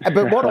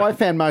 But what I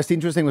found most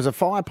interesting was a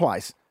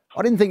fireplace.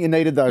 I didn't think you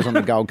needed those on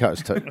the Gold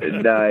Coast too.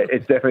 No,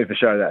 it's definitely for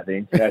show, that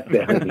thing. That's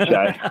definitely for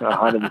show,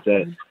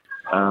 100%.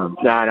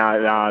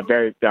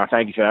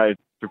 Thank you for that.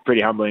 It's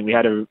pretty humbling. We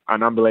had an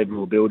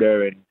unbelievable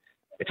builder, and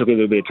it took a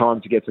little bit of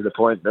time to get to the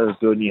point of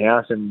building your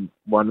house, and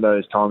one of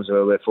those times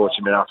where we're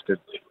fortunate enough to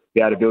be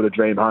able to build a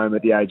dream home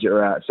at the age that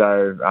we're at.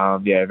 So,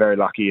 very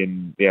lucky,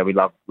 and we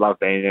love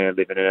being there,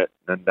 living in it,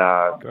 and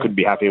couldn't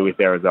be happier with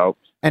their results.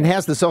 And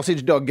how's the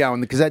sausage dog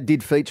going? Because that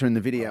did feature in the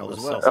video as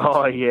well.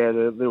 Oh, yeah,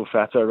 the little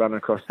fatso running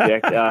across the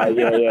deck.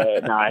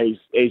 No,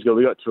 he's good.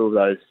 We got 2 of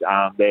those.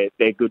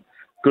 They're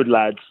good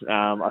lads.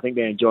 I think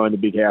they're enjoying the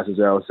big house as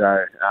well.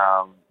 So,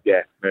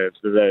 we're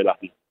very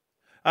lucky.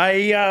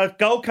 A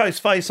Gold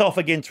Coast face-off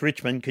against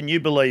Richmond. Can you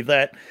believe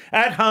that?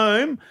 At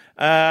home,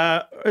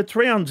 it's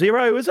round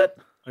 0, is it?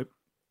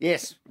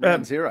 Yes,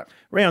 round 0.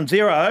 Round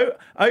 0.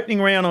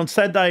 Opening round on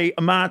Saturday,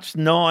 March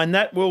 9.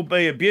 That will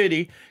be a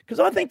beauty, because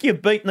I think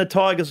you've beaten the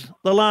Tigers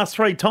the last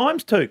 3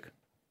 times, Touk.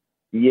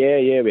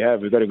 Yeah, we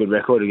have. We've got a good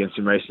record against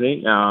them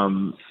recently.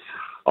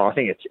 I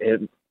think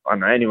I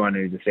don't know, anyone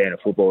who's a fan of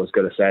football has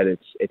got to say that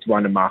it's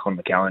one to mark on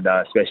the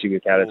calendar, especially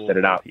with how they've set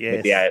it up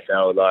with the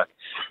AFL. Like,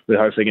 we're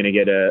hopefully going to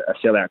get a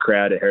sellout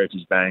crowd at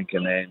Heritage Bank,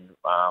 and then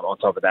on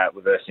top of that,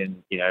 we're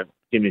versing,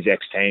 Jimmy's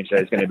ex-team, so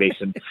there's going to be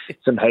some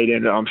heat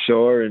in it, I'm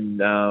sure. And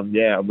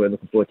we're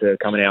looking forward to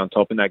coming out on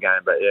top in that game.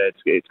 But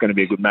it's going to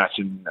be a good match,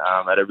 and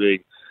at a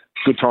really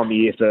good time of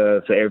year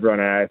for everyone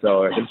at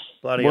AFL, I reckon.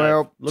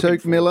 Well,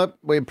 Touk Miller,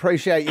 we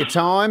appreciate your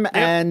time,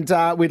 and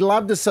we'd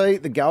love to see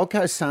the Gold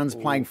Coast Suns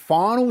playing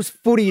finals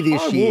footy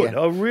this year.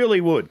 I really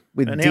would.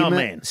 With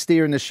Dimmer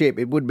steering the ship.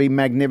 It would be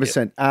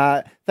magnificent.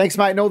 Thanks,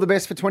 mate, and all the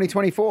best for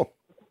 2024.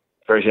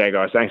 Appreciate it,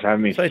 guys. Thanks for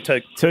having me. See you,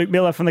 Touk. Touk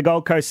Miller from the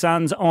Gold Coast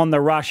Suns on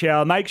the Rush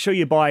Hour. Make sure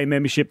you buy a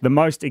membership. The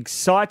most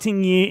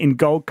exciting year in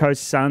Gold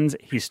Coast Suns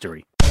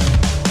history.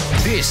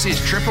 This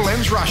is Triple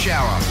M's Rush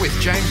Hour with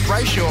James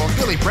Brayshaw,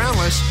 Billy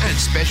Brownless, and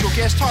special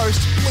guest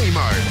host,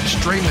 Limo.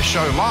 Stream the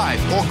show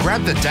live or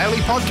grab the daily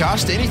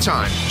podcast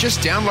anytime. Just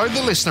download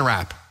the Listener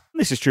app.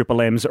 This is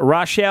Triple M's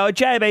Rush Hour.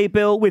 JB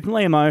Bill with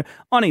Limo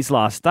on his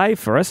last day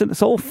for us, and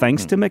it's all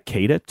thanks to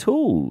Makita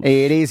Tools.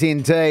 It is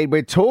indeed.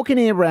 We're talking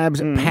here,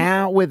 Rabs,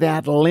 power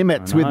without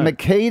limits. With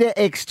Makita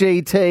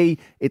XGT,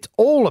 it's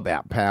all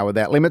about power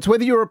without limits.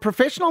 Whether you're a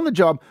professional on the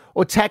job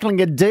or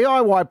tackling a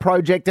DIY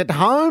project at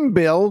home,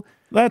 Bill,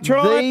 that's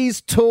right.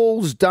 These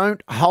tools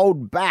don't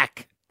hold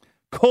back.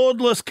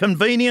 Cordless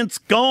convenience.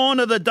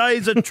 Gone are the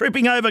days of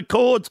tripping over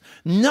cords.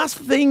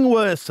 Nothing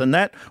worse than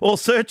that, or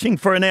searching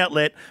for an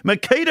outlet.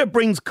 Makita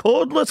brings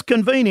cordless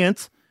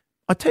convenience.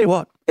 I tell you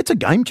what, It's a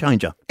game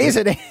changer. Is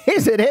it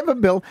ever,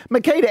 Bill?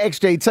 Makita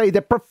XGT,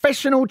 the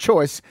professional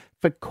choice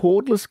for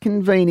cordless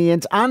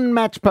convenience,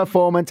 unmatched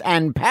performance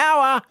and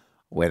power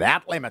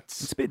without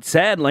limits. It's a bit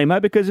sad, Limo,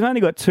 because we've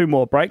only got 2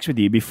 more breaks with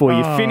you before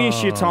you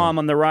finish your time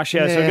on the rush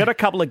hour. So we've got a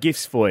couple of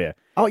gifts for you.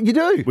 Oh, you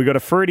do? We've got a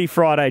Fruity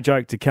Friday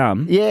joke to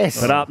come. Yes.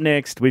 But up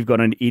next, we've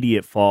got an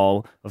idiot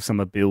file of some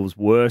of Bill's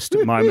worst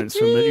moments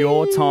from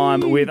your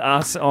time with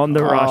us on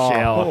the rush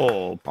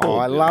hour.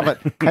 I love it.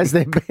 Has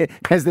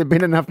there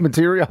been enough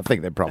material? I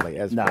think there probably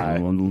has. No.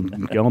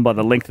 Going by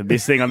the length of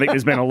this thing, I think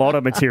there's been a lot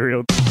of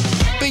material.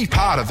 Be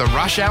part of the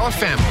Rush Hour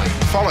family.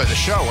 Follow the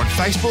show on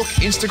Facebook,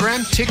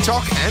 Instagram,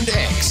 TikTok and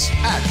X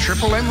at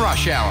Triple M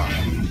Rush Hour.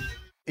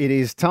 It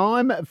is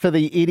time for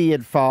the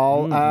idiot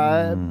file.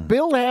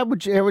 Bill, how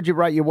would you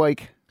rate your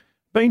week?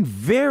 Been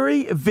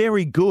very,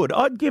 very good.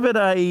 I'd give it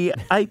a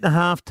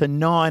 8.5 to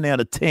 9 out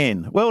of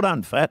 10. Well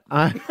done, Fat.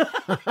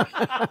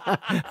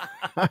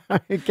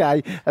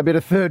 Okay, a bit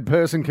of third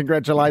person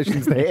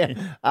congratulations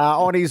there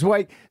on his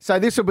week. So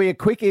this will be a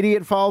quick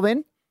idiot file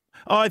then?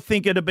 I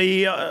think it'll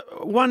be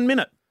 1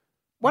 minute.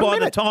 By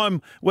the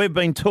time we've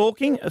been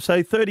talking,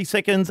 so 30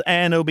 seconds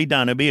and it'll be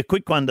done. It'll be a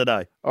quick one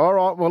today. All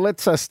right, well,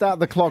 let's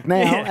start the clock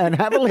now and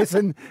have a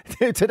listen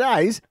to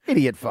today's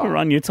idiot file.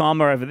 Run your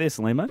timer over this,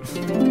 Limo.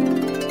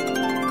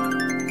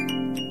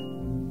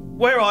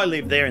 Where I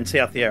live there in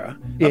South Yarra,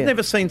 I've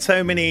never seen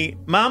so many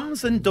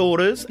mums and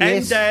daughters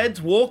and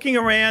dads walking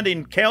around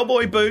in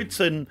cowboy boots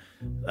and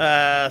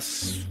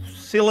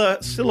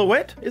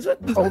silhouette, is it?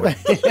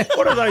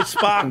 What are those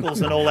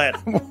sparkles and all that?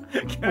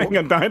 Hang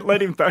on, don't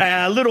let him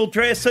little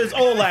dresses,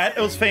 all that.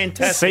 It was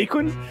fantastic.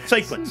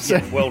 Sequins?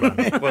 Yeah, well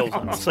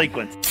done.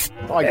 Sequins.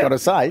 I got to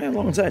say. How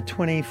long was that?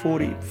 20,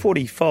 40,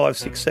 45,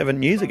 6,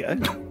 7 years ago?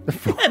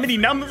 How many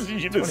numbers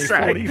did you just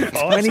 20, say?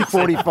 20,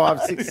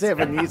 45, 6,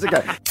 7 years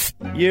ago.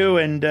 You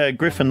and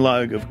Griffin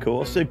Logue, of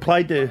course, who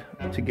played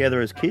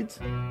together as kids?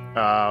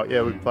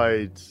 Yeah, we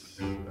played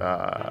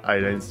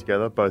 18s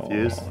together, both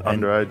years,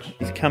 underage.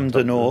 He's come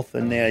to North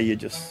and now you're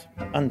just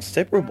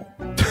inseparable.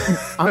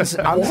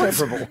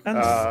 Inseparable.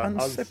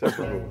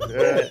 Inseparable.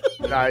 Yeah.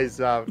 No, he's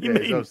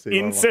obviously inseparable?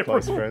 one of my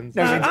close friends.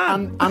 No, it's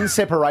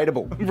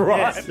unseparatable.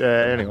 Right.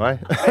 Yeah, anyway.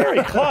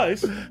 Very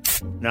close.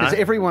 Because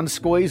everyone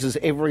squeezes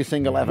every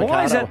single avocado.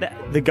 Why is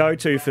that the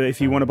go-to for if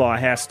you want to buy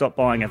a house, stop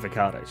buying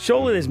avocados?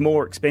 Surely there's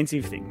more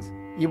expensive things.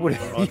 You would.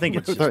 I think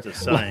it's just a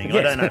saying. Yes.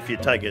 I don't know if you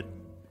take it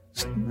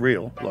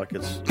real, like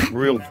it's a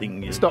real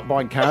thing. Stop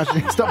buying cars.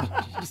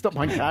 Stop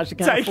buying cars. You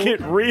can't Take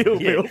afford. it real,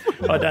 Bill.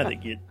 I don't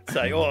think you'd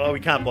say, "Oh, we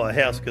can't buy a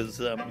house because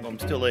I'm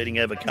still eating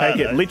avocado." Take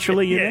it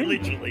literally, you yeah, mean?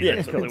 literally. Yeah,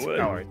 That's what it's the word.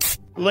 all right.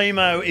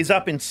 Limo is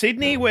up in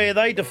Sydney where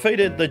they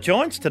defeated the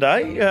Giants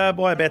today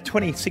by about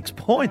 26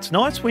 points.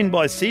 Nice win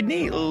by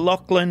Sydney.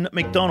 Lachlan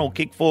McDonald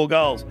kicked 4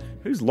 goals.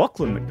 Who's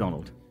Lachlan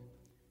McDonald?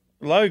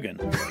 Logan.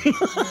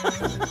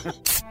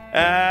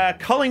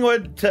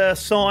 Collingwood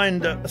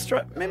signed,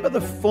 remember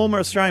the former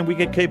Australian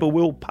wicketkeeper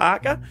Will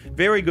Parker?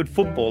 Very good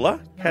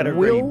footballer.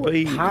 Category Will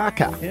B.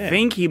 Parker. Yeah. I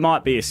think he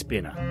might be a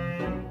spinner.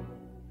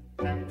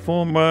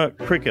 Former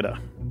cricketer.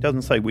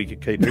 Doesn't say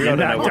wicketkeeper. I don't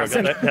know where I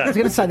got that. I was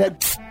going to say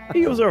that.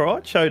 He was all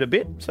right. Showed a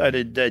bit. So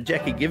did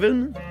Jackie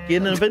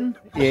Ginnivan.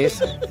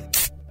 Yes.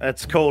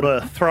 That's called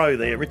a throw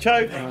there,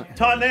 Richo.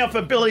 Time now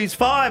for Billy's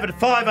 5 at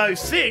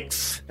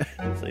 5:06.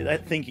 See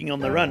that thinking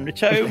on the run,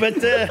 Richo.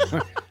 But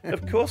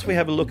of course, we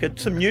have a look at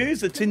some news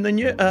that's in the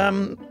news.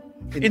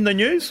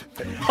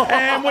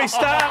 And we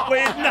start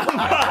with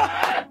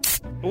number.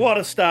 What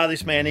a star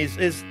this man is.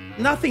 There's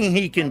nothing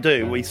he can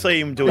do. We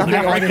see him doing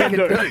Nothing everything. he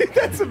can do.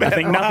 That's about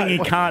nothing he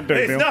can't do,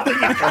 There's Bill. nothing he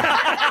can't.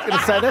 I was going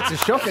to say that's a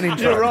shocking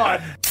intro. You're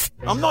right.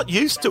 I'm not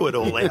used to it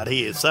all out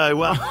here, so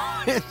but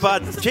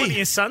What, do gee,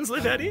 your sons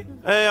live out here?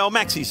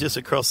 Maxie's just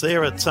across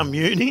there at some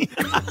uni,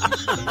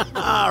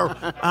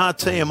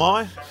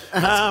 RTMI.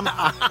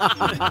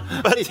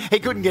 But he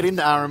couldn't get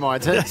into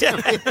RMIT.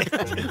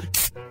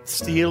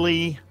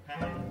 Steely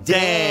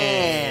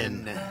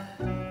Dan.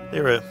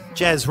 They're a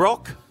jazz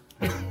rock,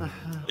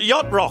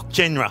 yacht rock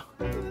genre.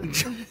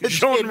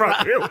 Genre.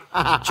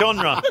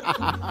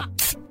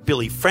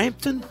 Billy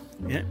Frampton.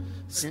 Yeah.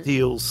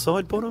 Steel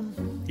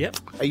Sidebottom. Yep.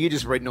 Are you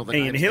just reading all the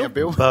Ian names Hill? now,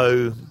 Bill?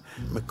 Bo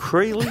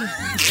McCreely.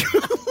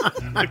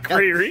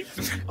 McCreary.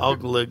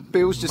 Ogleg.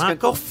 Bill's just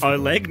Markov.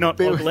 Oleg,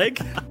 not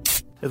Oleg.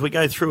 As we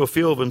go through a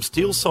few of them,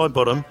 Steel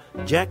Sidebottom,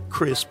 Jack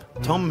Crisp,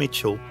 Tom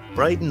Mitchell,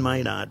 Braden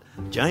Maynard,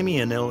 Jamie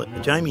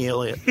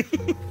Elliott,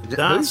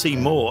 Darcy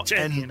Moore,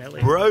 Jamie and and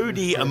Elliott.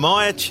 Brody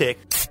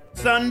Amajacek.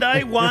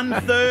 Sunday,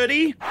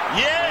 1:30.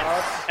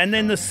 Yes! And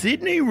then the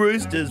Sydney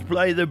Roosters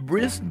play the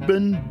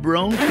Brisbane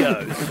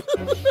Broncos.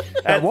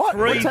 At what?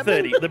 What's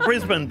 3:30. The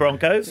Brisbane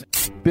Broncos.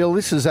 Bill,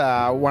 this is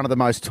one of the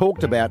most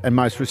talked about and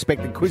most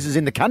respected quizzes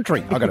in the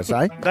country, I've got to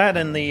say. That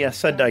and the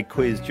Saturday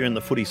quiz during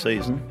the footy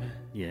season.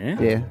 Yeah.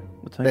 Yeah.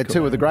 called? They're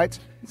two of the greats.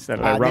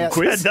 Saturday rub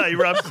quiz. Saturday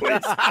rub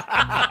quiz.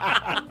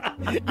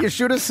 You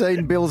should have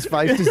seen Bill's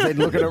face just then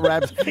looking at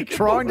Rabs,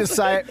 trying to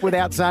say it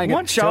without saying it.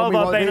 What show have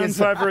I been on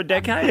for over a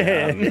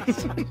decade?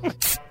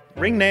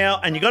 Ring now,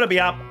 and you got to be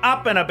up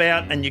and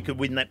about, and you could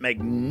win that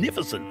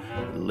magnificent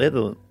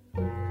leather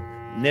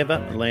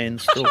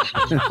Neverland store.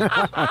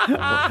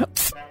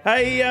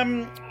 Hey,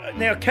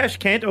 now Cash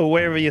Kent, or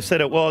wherever you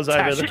said it was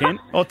over there. Kent.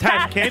 Or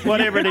Tash Kent,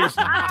 whatever it is,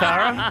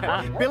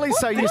 Tara. Billy's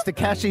so used to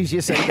cashies,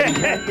 you said.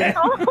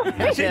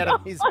 Cash out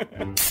of his...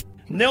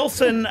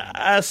 Nelson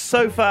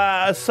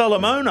Sofa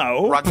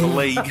Solomono. Rugby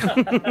league.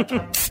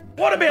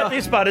 What about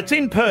this, bud? It's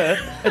in Perth.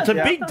 It's a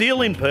big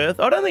deal in Perth.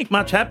 I don't think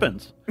much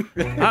happens.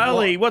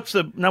 Harley, what's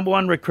the number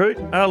one recruit?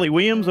 Harley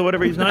Williams or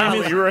whatever his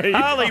name is? Reid.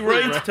 Harley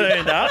Reid's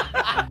turned up.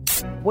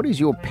 What is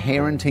your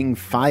parenting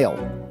fail?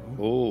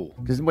 Oh.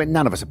 Because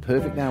none of us are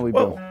perfect, are we,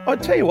 Bill? Well, I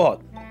tell you what,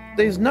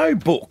 there's no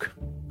book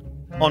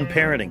on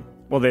parenting.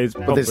 Well, there's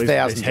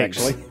thousands, heaps.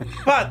 actually.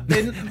 But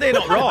they're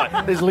not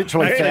right. There's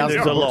literally thousands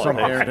there's a of books lot. on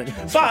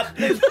parenting.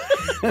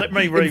 But let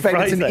me rephrase In fact,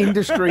 it's an that.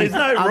 industry There's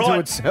no unto right.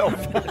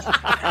 itself.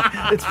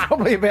 It's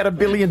probably about $1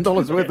 billion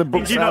worth of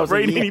books. Did you not sales a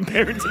read year. any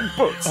parenting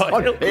books? On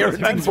parenting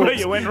That's where books.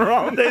 you went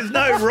wrong. There's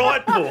no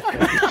right book.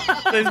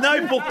 There's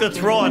no book that's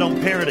right on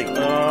parenting.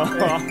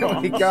 There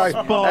we go.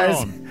 Spot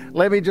on.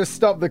 Let me just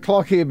stop the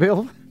clock here,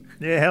 Bill.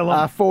 Yeah, how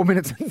long? 4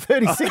 minutes and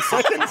 36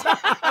 seconds.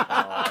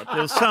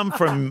 There's some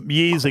from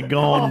years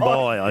gone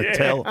by, I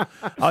tell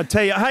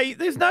you. Hey,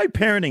 there's no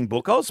parenting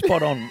book. I was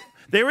spot on.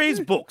 There is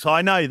books,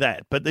 I know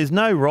that, but there's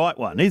no right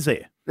one, is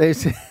there?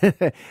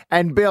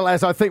 And Bill,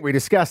 as I think we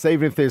discussed,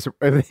 even if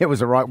there was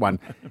a right one,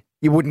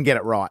 you wouldn't get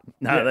it right.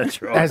 No,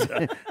 that's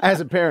right.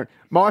 As a parent,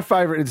 my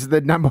favourite is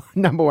the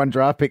number one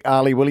draft pick,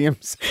 Arlie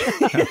Williams.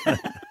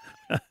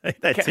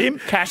 That's him.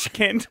 Cash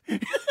Kent.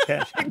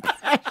 Cash.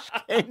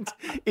 Kent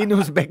in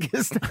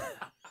Uzbekistan.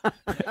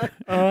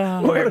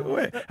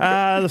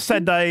 The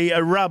Saturday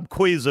Rub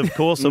quiz, of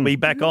course, will be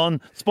back on,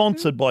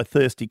 sponsored by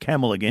Thirsty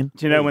Camel again.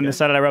 Do you know when the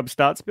Saturday Rub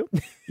starts, Bill?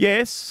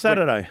 Yes,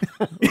 Saturday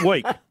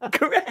week.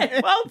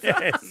 Correct. Well,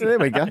 Yes. There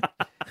we go.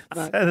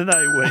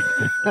 Saturday week.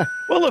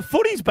 Well, the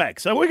footy's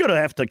back, so we're going to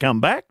have to come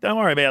back. Don't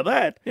worry about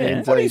that.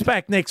 Yeah. Footy's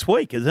back next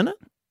week, isn't it?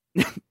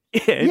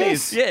 Yeah, it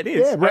Yes. is. Yeah, it is.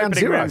 Yeah, round Opening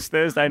zero. round's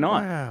Thursday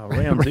night. Wow,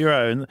 round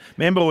zero. And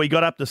remember, we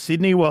got up to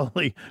Sydney while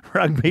the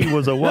rugby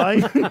was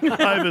away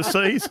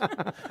overseas.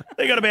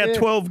 They got about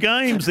 12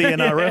 games, the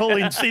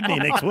NRL, in Sydney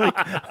next week.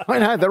 I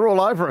know, they're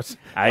all over us.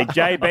 Hey,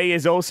 JB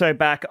is also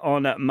back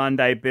on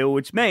Monday, Bill,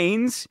 which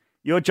means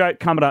your joke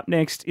coming up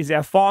next is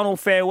our final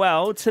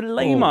farewell to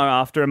Limo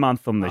after a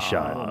month on the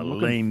show.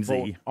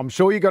 Leamsy. I'm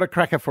sure you got a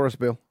cracker for us,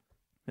 Bill.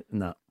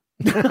 No.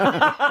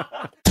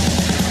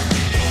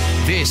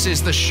 This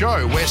is the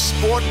show where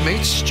sport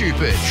meets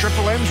stupid.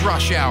 Triple M's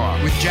Rush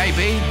Hour with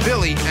JB,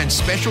 Billy, and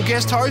special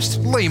guest host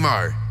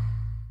Limo.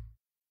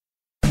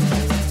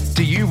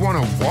 Do you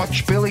want to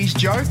watch Billy's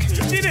joke?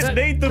 You didn't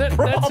need the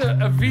prop.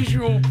 That's a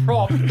visual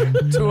prop to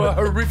a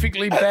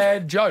horrifically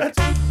bad joke.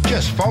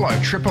 Just follow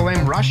Triple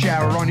M Rush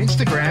Hour on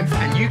Instagram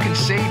and you can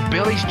see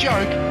Billy's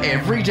joke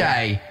every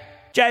day.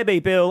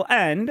 JB, Bill,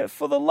 and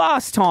for the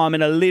last time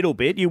in a little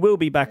bit, you will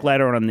be back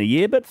later on in the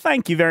year, but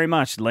thank you very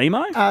much,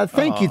 Limo.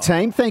 Thank you,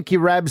 team. Thank you,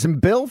 Rabs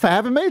and Bill, for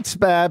having me. It's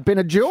been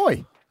a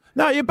joy.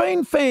 No, you've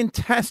been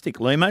fantastic,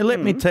 Limo. Let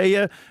me tell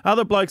you,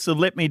 other blokes have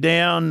let me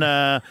down,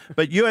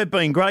 but you have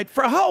been great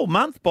for a whole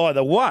month, by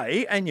the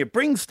way, and you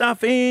bring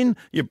stuff in,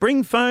 you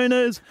bring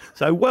phoners,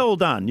 so well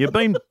done. You've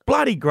been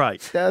bloody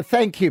great.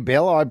 Thank you,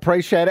 Bill. I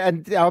appreciate it.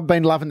 And I've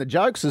been loving the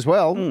jokes as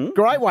well.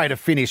 Great way to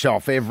finish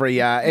off every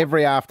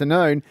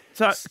afternoon.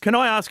 So can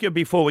I ask you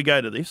before we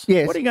go to this?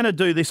 Yes. What are you going to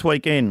do this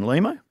weekend,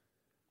 Limo?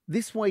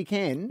 This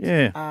weekend,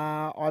 Yeah.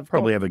 I've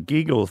Probably have a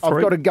gig or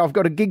three. I've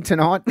got a gig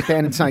tonight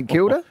down in St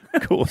Kilda.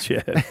 Of course,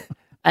 yeah.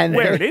 And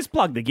Where it is,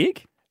 plug the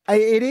gig.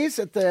 It is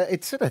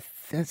it's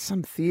at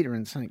some theatre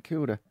in St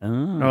Kilda.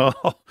 Oh,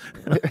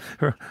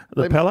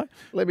 the Palo?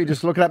 Let me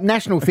just look it up.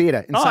 National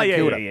Theatre in St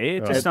Kilda. Yeah.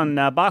 Just on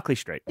Barclay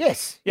Street.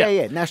 Yes. Yeah.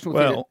 Yeah. National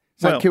Well, Theatre.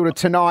 St Kilda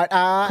tonight.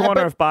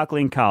 Corner of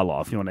Barclay and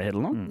Carlisle, if you want to head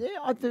along. Yeah,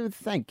 I do.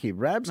 Thank you,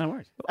 Rabs. No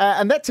worries.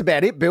 And that's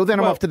about it, Bill. Then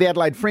I'm off to the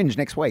Adelaide Fringe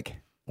next week.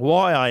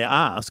 Why I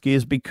ask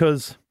is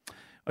because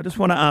I just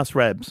want to ask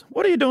Rabs,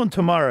 what are you doing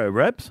tomorrow,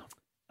 Rabs?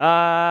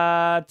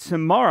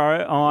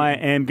 Tomorrow I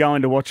am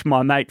going to watch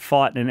my mate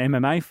fight in an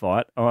MMA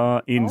fight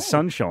in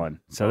Sunshine.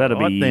 So that'll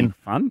Right be then.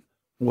 fun.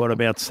 What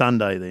about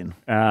Sunday then?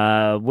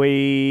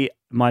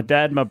 My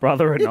dad, my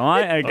brother, and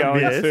I are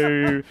going Yes.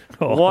 to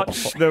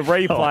watch the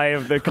replay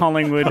of the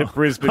Collingwood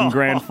Brisbane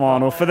Grand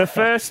Final for the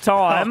first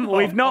time.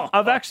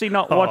 I've actually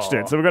not watched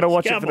it, so we're going to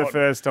watch it for the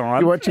first time.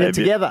 You're watching it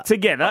together?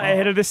 Together,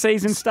 ahead of the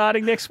season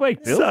starting next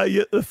week, Bill. So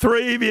the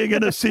three of you are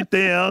going to sit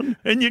down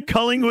in your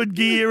Collingwood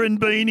gear and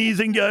beanies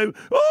and go,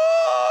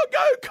 oh,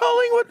 go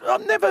Collingwood.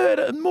 I've never heard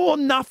a more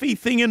nuffy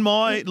thing in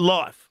my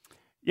life.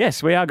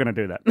 Yes, we are going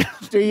to do that.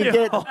 Do you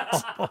get?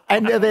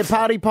 And are there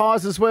party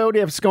pies as well? Do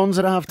you have scones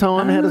at half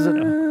time? How does it?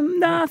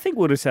 No, I think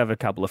we'll just have a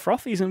couple of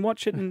frothies and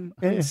watch it and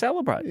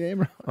celebrate. Yeah,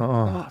 right.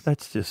 Oh,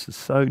 that's just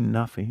so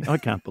nuffy. I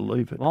can't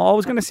believe it. Well, I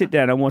was going to sit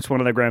down and watch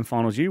one of the grand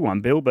finals you won,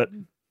 Bill, but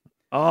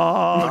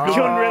Oh, You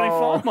couldn't really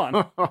find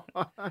one.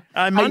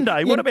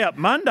 Monday. What about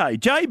Monday?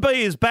 JB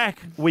is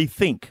back, we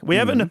think. We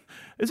haven't...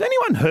 Has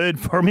anyone heard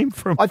from him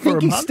I think for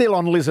a he's month? still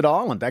on Lizard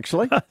Island,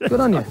 actually. Good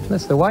on you.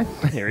 That's the way.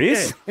 There he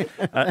is.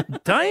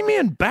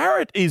 Damien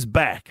Barrett is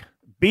back.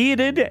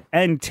 Bearded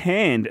and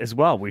tanned as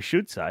well, we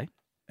should say.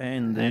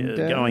 And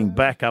going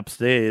back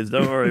upstairs.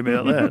 Don't worry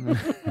about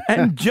that.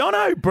 And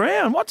Jono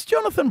Brown. What's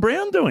Jonathan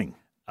Brown doing?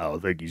 I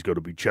think he's got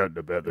to be chatting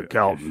about the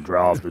Carlton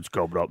draft that's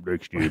coming up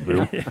next year,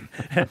 Bill.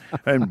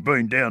 And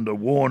been down to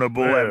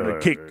Warrnambool having a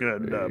kick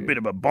and a bit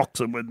of a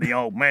boxing with the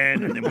old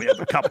man. And then we have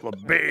a couple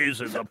of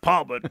beers at the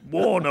pub at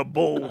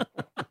Warrnambool.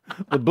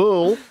 The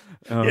Bull.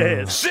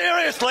 Yes.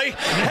 Seriously?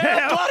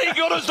 How bloody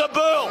good is the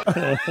Bull?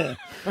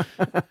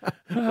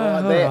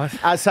 Right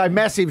there. So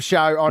massive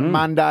show on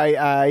Monday.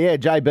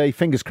 JB,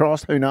 fingers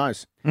crossed. Who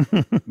knows?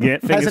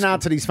 Hasn't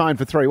answered his phone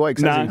for 3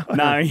 weeks, has he?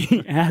 No,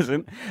 he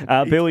hasn't.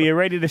 Bill, you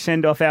ready to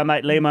send off our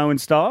mate Limo in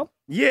style?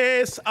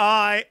 Yes,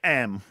 I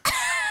am.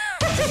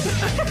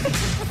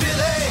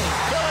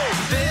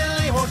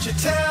 Billy, won't you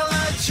tell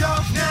a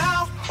joke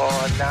now?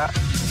 Oh, no.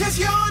 Cause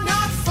you're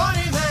not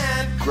funny,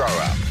 man. Grow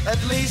up.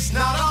 At least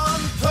not on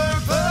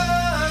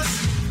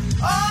purpose.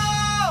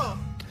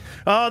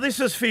 Oh, this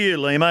is for you,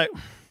 Limo.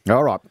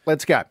 All right,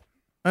 let's go.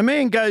 A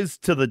man goes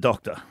to the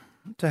doctor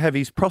to have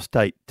his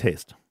prostate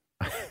test.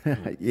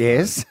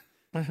 Yes.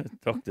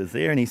 Doctor's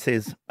there and he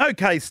says,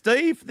 "Okay,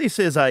 Steve, this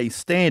is a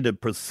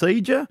standard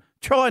procedure.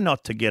 Try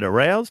not to get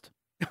aroused."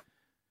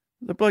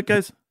 The bloke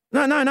goes,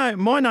 No,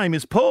 my name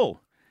is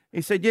Paul.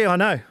 He said, "Yeah, I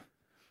know.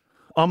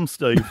 I'm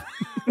Steve."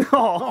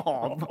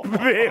 Oh,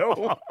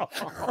 Bill.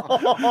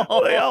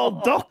 The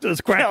old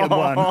doctor's cracking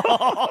one.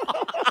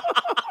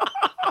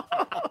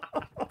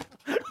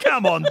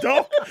 Come on,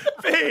 Doc.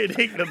 Fair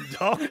dinkum,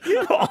 Doc.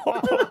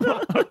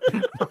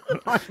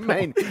 I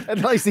mean, at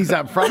least he's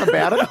upfront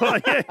about it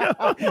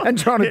and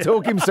trying to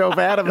talk himself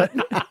out of it.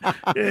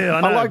 Yeah,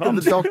 I know. I like that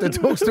the doctor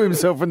talks to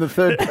himself in the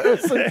third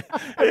person.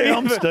 Yeah,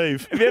 I'm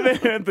Steve. Have you ever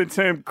heard the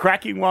term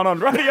cracking one on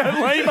radio,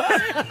 Limo?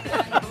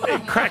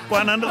 Crack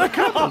one under the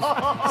covers.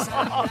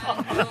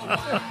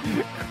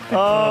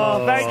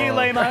 Thank you,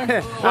 Limo.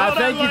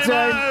 Thank you,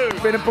 team.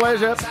 It's been a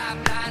pleasure.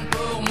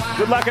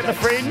 Good luck at the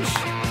Fringe.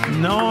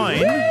 9.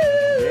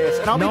 Yes,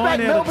 and I'll be 9 back out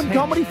of Melbourne 10.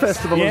 Comedy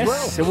Festival Yes, as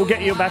well. so we'll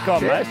get you back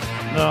on, mate.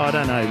 No, I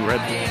don't know, Red.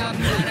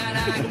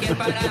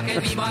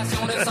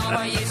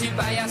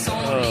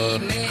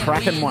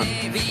 Cracking one.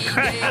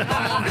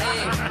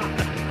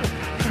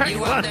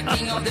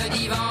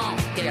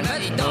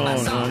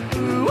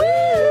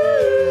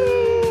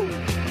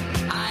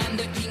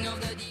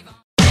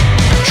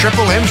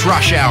 Triple M's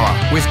Rush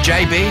Hour with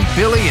JB,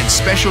 Billy and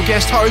special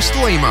guest host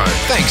Limo.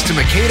 Thanks to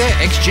Makita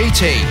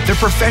XGT, the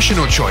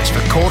professional choice for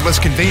cordless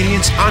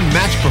convenience,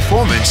 unmatched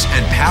performance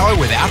and power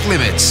without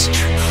limits.